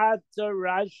ein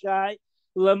atarashai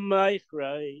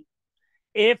l'meichrai.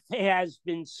 If he has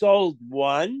been sold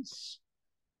once,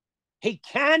 he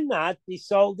cannot be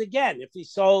sold again. If he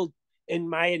sold, in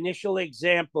my initial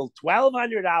example,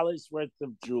 $1,200 worth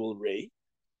of jewelry,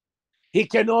 he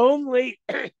can only,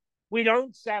 we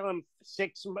don't sell him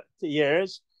 6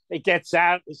 years. It gets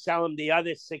out, we sell him the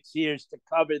other 6 years to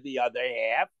cover the other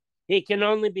half. He can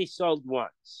only be sold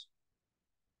once.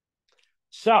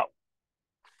 So,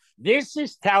 this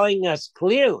is telling us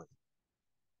clearly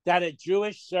that a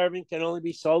Jewish servant can only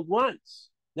be sold once.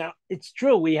 Now, it's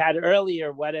true. We had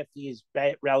earlier, what if his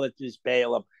relatives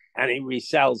bail him and he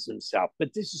resells himself?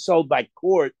 But this is sold by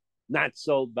court, not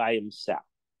sold by himself.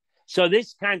 So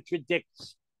this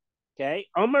contradicts. Okay,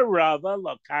 Omer Rava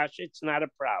Lokash, it's not a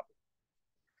problem.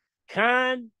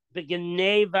 Kan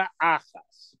begeneva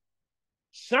achas.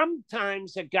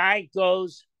 Sometimes a guy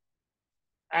goes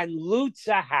and loots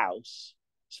a house,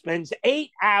 spends 8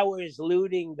 hours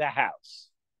looting the house,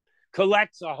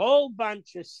 collects a whole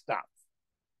bunch of stuff.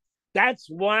 That's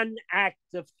one act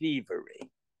of thievery.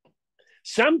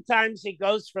 Sometimes he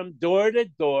goes from door to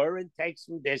door and takes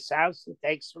from this house and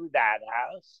takes from that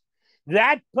house.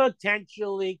 That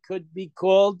potentially could be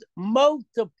called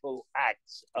multiple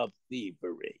acts of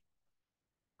thievery.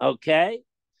 Okay?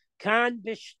 Kan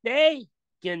b'shtei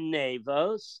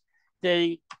genevos,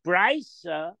 the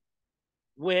brisa,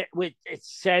 where it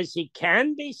says he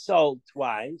can be sold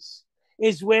twice,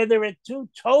 is where there are two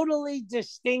totally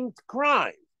distinct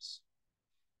crimes.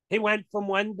 He went from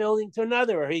one building to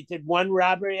another, or he did one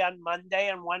robbery on Monday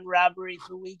and one robbery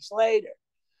 2 weeks later.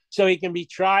 So he can be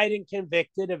tried and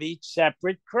convicted of each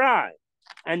separate crime.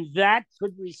 And that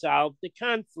could resolve the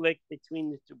conflict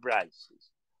between the two brises.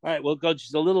 All right, we'll go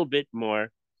just a little bit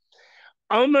more.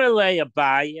 Omer le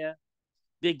Abaya,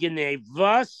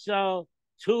 b'genevaso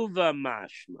tuva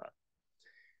mashma.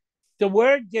 The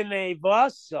word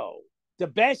genevaso, the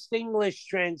best English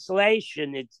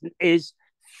translation is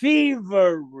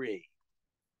thievery.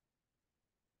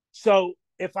 So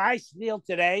if I steal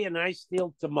today and I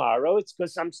steal tomorrow, it's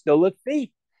because I'm still a thief.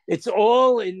 It's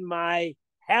all in my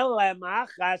helem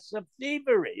achas of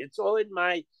thievery. It's all in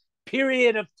my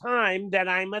period of time that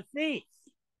I'm a thief.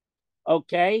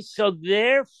 Okay, so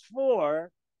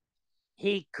therefore,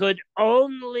 he could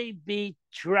only be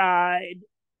tried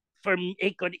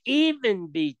it could even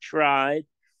be tried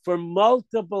for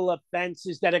multiple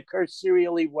offenses that occur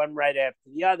serially, one right after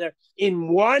the other, in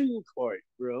one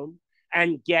courtroom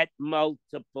and get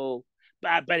multiple,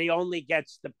 but he only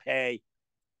gets to pay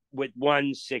with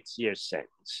 1 6-year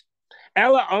sentence.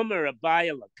 Ella Omer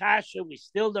Abaya Lakasha, we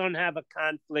still don't have a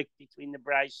conflict between the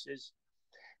brises.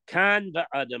 Kan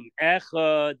ba'adam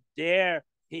echad, there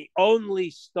he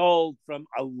only stole from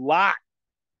a lot,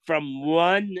 from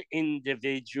one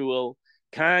individual.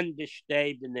 Kan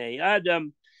b'shtei b'nei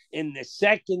adam. In the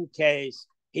second case,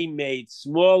 he made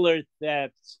smaller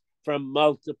thefts from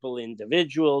multiple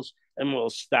individuals, and we'll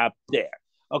stop there.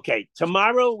 Okay,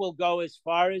 tomorrow we'll go as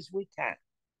far as we can.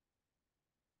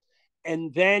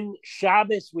 And then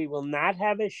Shabbos, we will not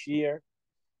have a shiur.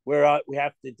 We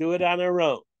have to do it on our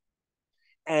own.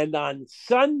 And on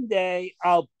Sunday,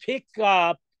 I'll pick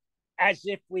up as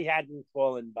if we hadn't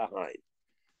fallen behind.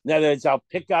 In other words, I'll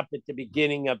pick up at the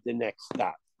beginning of the next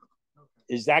stop.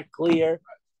 Is that clear?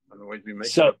 Otherwise, we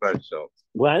make it up ourselves.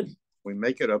 What? We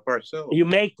make it up ourselves. You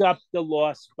make up the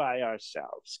loss by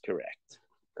ourselves, correct.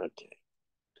 Okay.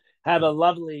 Have a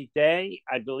lovely day.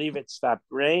 I believe it stopped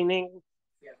raining.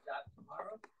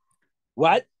 Tomorrow?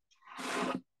 What?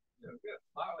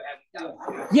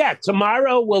 Yeah,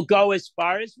 tomorrow we'll go as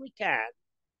far as we can.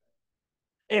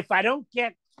 If I don't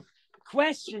get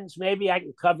questions, maybe I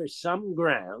can cover some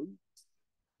ground.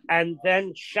 And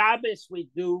then Shabbos we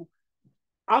do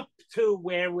up to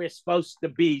where we're supposed to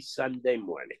be Sunday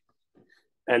morning.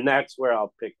 And that's where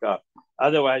I'll pick up.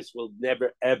 Otherwise, we'll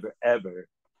never, ever, ever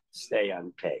stay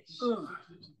on pace.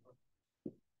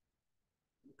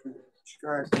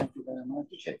 Sure, thank you very much.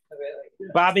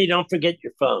 Bobby, don't forget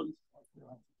your phone.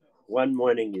 One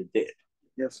morning you did.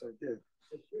 Yes, I did.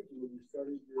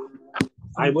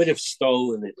 I would have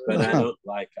stolen it, but I don't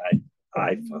like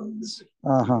iPhones.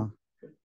 Uh-huh.